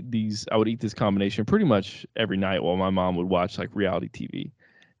eat this combination pretty much every night while my mom would watch like reality TV,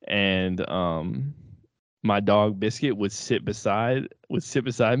 and my dog Biscuit would sit beside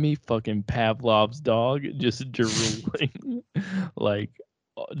me, fucking Pavlov's dog, just drooling, like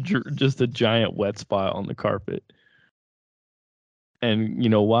just a giant wet spot on the carpet. And you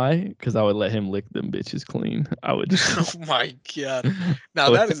know why? Because I would let him lick them bitches clean. I would just. Oh my god! Now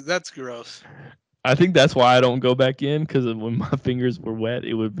that's gross. I think that's why I don't go back in, because when my fingers were wet,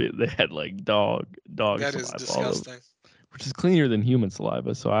 they had like dog That saliva is all over, disgusting. which is cleaner than human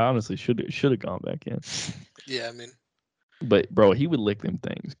saliva. So I honestly should have gone back in. Yeah, I mean. But bro, he would lick them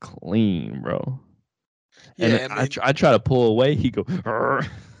things clean, bro. And Yeah, I mean, I try to pull away. He go,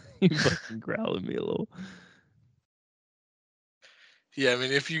 he fucking growl at me a little. yeah, I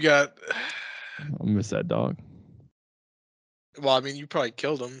mean, if you got, I miss that dog. well, I mean, you probably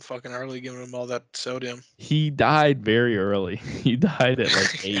killed him fucking early, giving him all that sodium. He died very early. He died at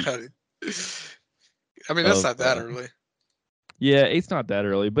like 8. I mean, that's not that early. Yeah, 8's not that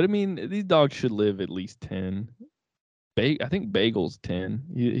early, but I mean, these dogs should live at least 10. I think Bagel's 10.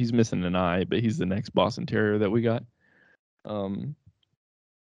 He's missing an eye, but he's the next Boston Terrier that we got. I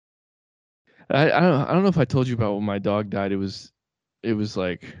don't know if I told you about when my dog died. It was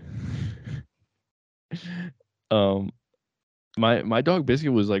like, my dog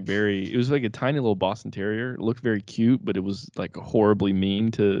Biscuit was like it was like a tiny little Boston Terrier. It looked very cute, but it was like horribly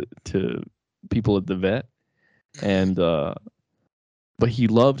mean to people at the vet, and but he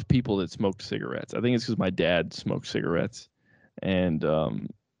loved people that smoked cigarettes. I think it's because my dad smoked cigarettes, and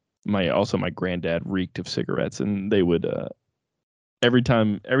my granddad reeked of cigarettes, and they would every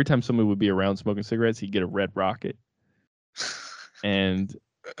time somebody would be around smoking cigarettes, he'd get a red rocket, and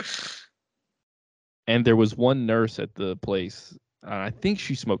there was one nurse at the place. I think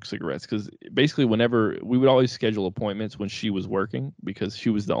she smoked cigarettes, because basically whenever we would always schedule appointments when she was working, because she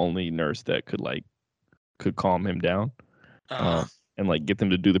was the only nurse that could calm him down. And like get them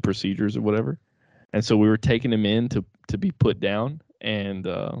to do the procedures or whatever. And so we were taking him in to be put down, and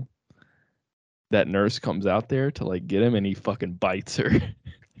that nurse comes out there to like get him, and he fucking bites her.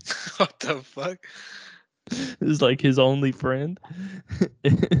 What the fuck? is like his only friend.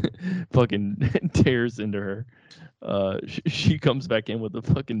 Fucking tears into her. She comes back in with a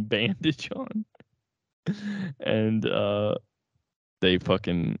fucking bandage on, and they put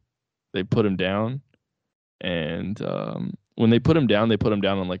him down, and when they put him down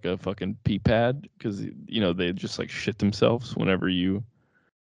on like a fucking pee pad, because they just like shit themselves whenever you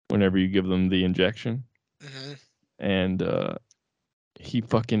give them the injection. Mm-hmm. And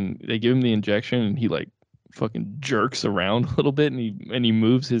they give him the injection, and he like fucking jerks around a little bit, and he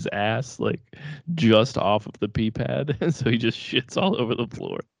moves his ass like just off of the pee pad, and so he just shits all over the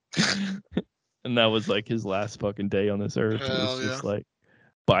floor. And that was like his last fucking day on this earth. Hell Was just like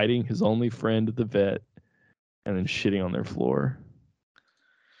biting his only friend at the vet and then shitting on their floor.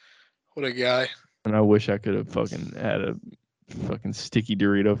 What a guy. And I wish I could have fucking had a fucking sticky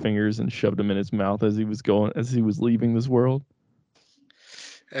Dorito fingers and shoved them in his mouth as he was leaving this world.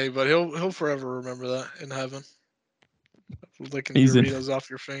 Hey, but he'll forever remember that in heaven. Licking He's Doritos off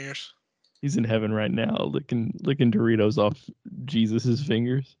your fingers. He's in heaven right now, licking Doritos off Jesus's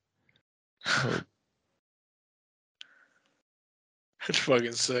fingers. It's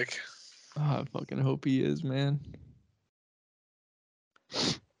fucking sick. I fucking hope he is, man.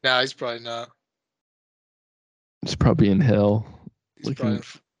 Nah, he's probably not. He's probably in hell, He's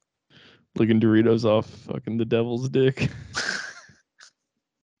licking Doritos off fucking the devil's dick.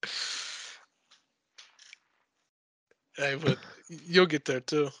 Hey, but you'll get there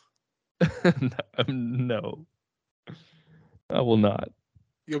too. No, I will not.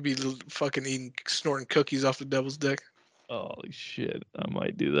 You'll be fucking snorting cookies off the devil's dick. Holy shit, I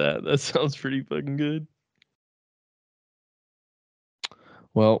might do that. That sounds pretty fucking good.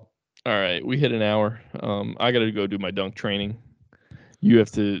 Well, all right, we hit an hour. I gotta go do my dunk training. You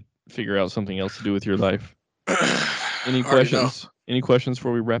have to figure out something else to do with your life. Any questions? Any questions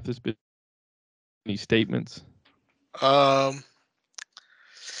before we wrap this bit? Any statements?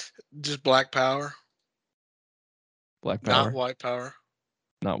 Just black power. Black power. Not white power.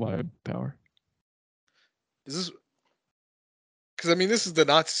 Not white power. Is this? Because I mean, this is the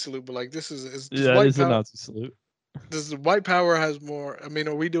Nazi salute, but like this is Yeah, it is a Nazi salute. Does the white power has more? I mean,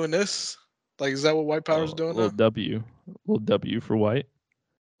 are we doing this? Like, is that what white power is doing now? W. Little W for white.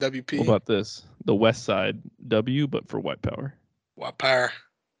 WP. What about this? The West Side W, but for white power. White power.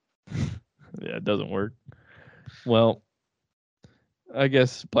 Yeah, it doesn't work. Well, I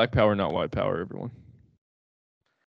guess black power, not white power, everyone.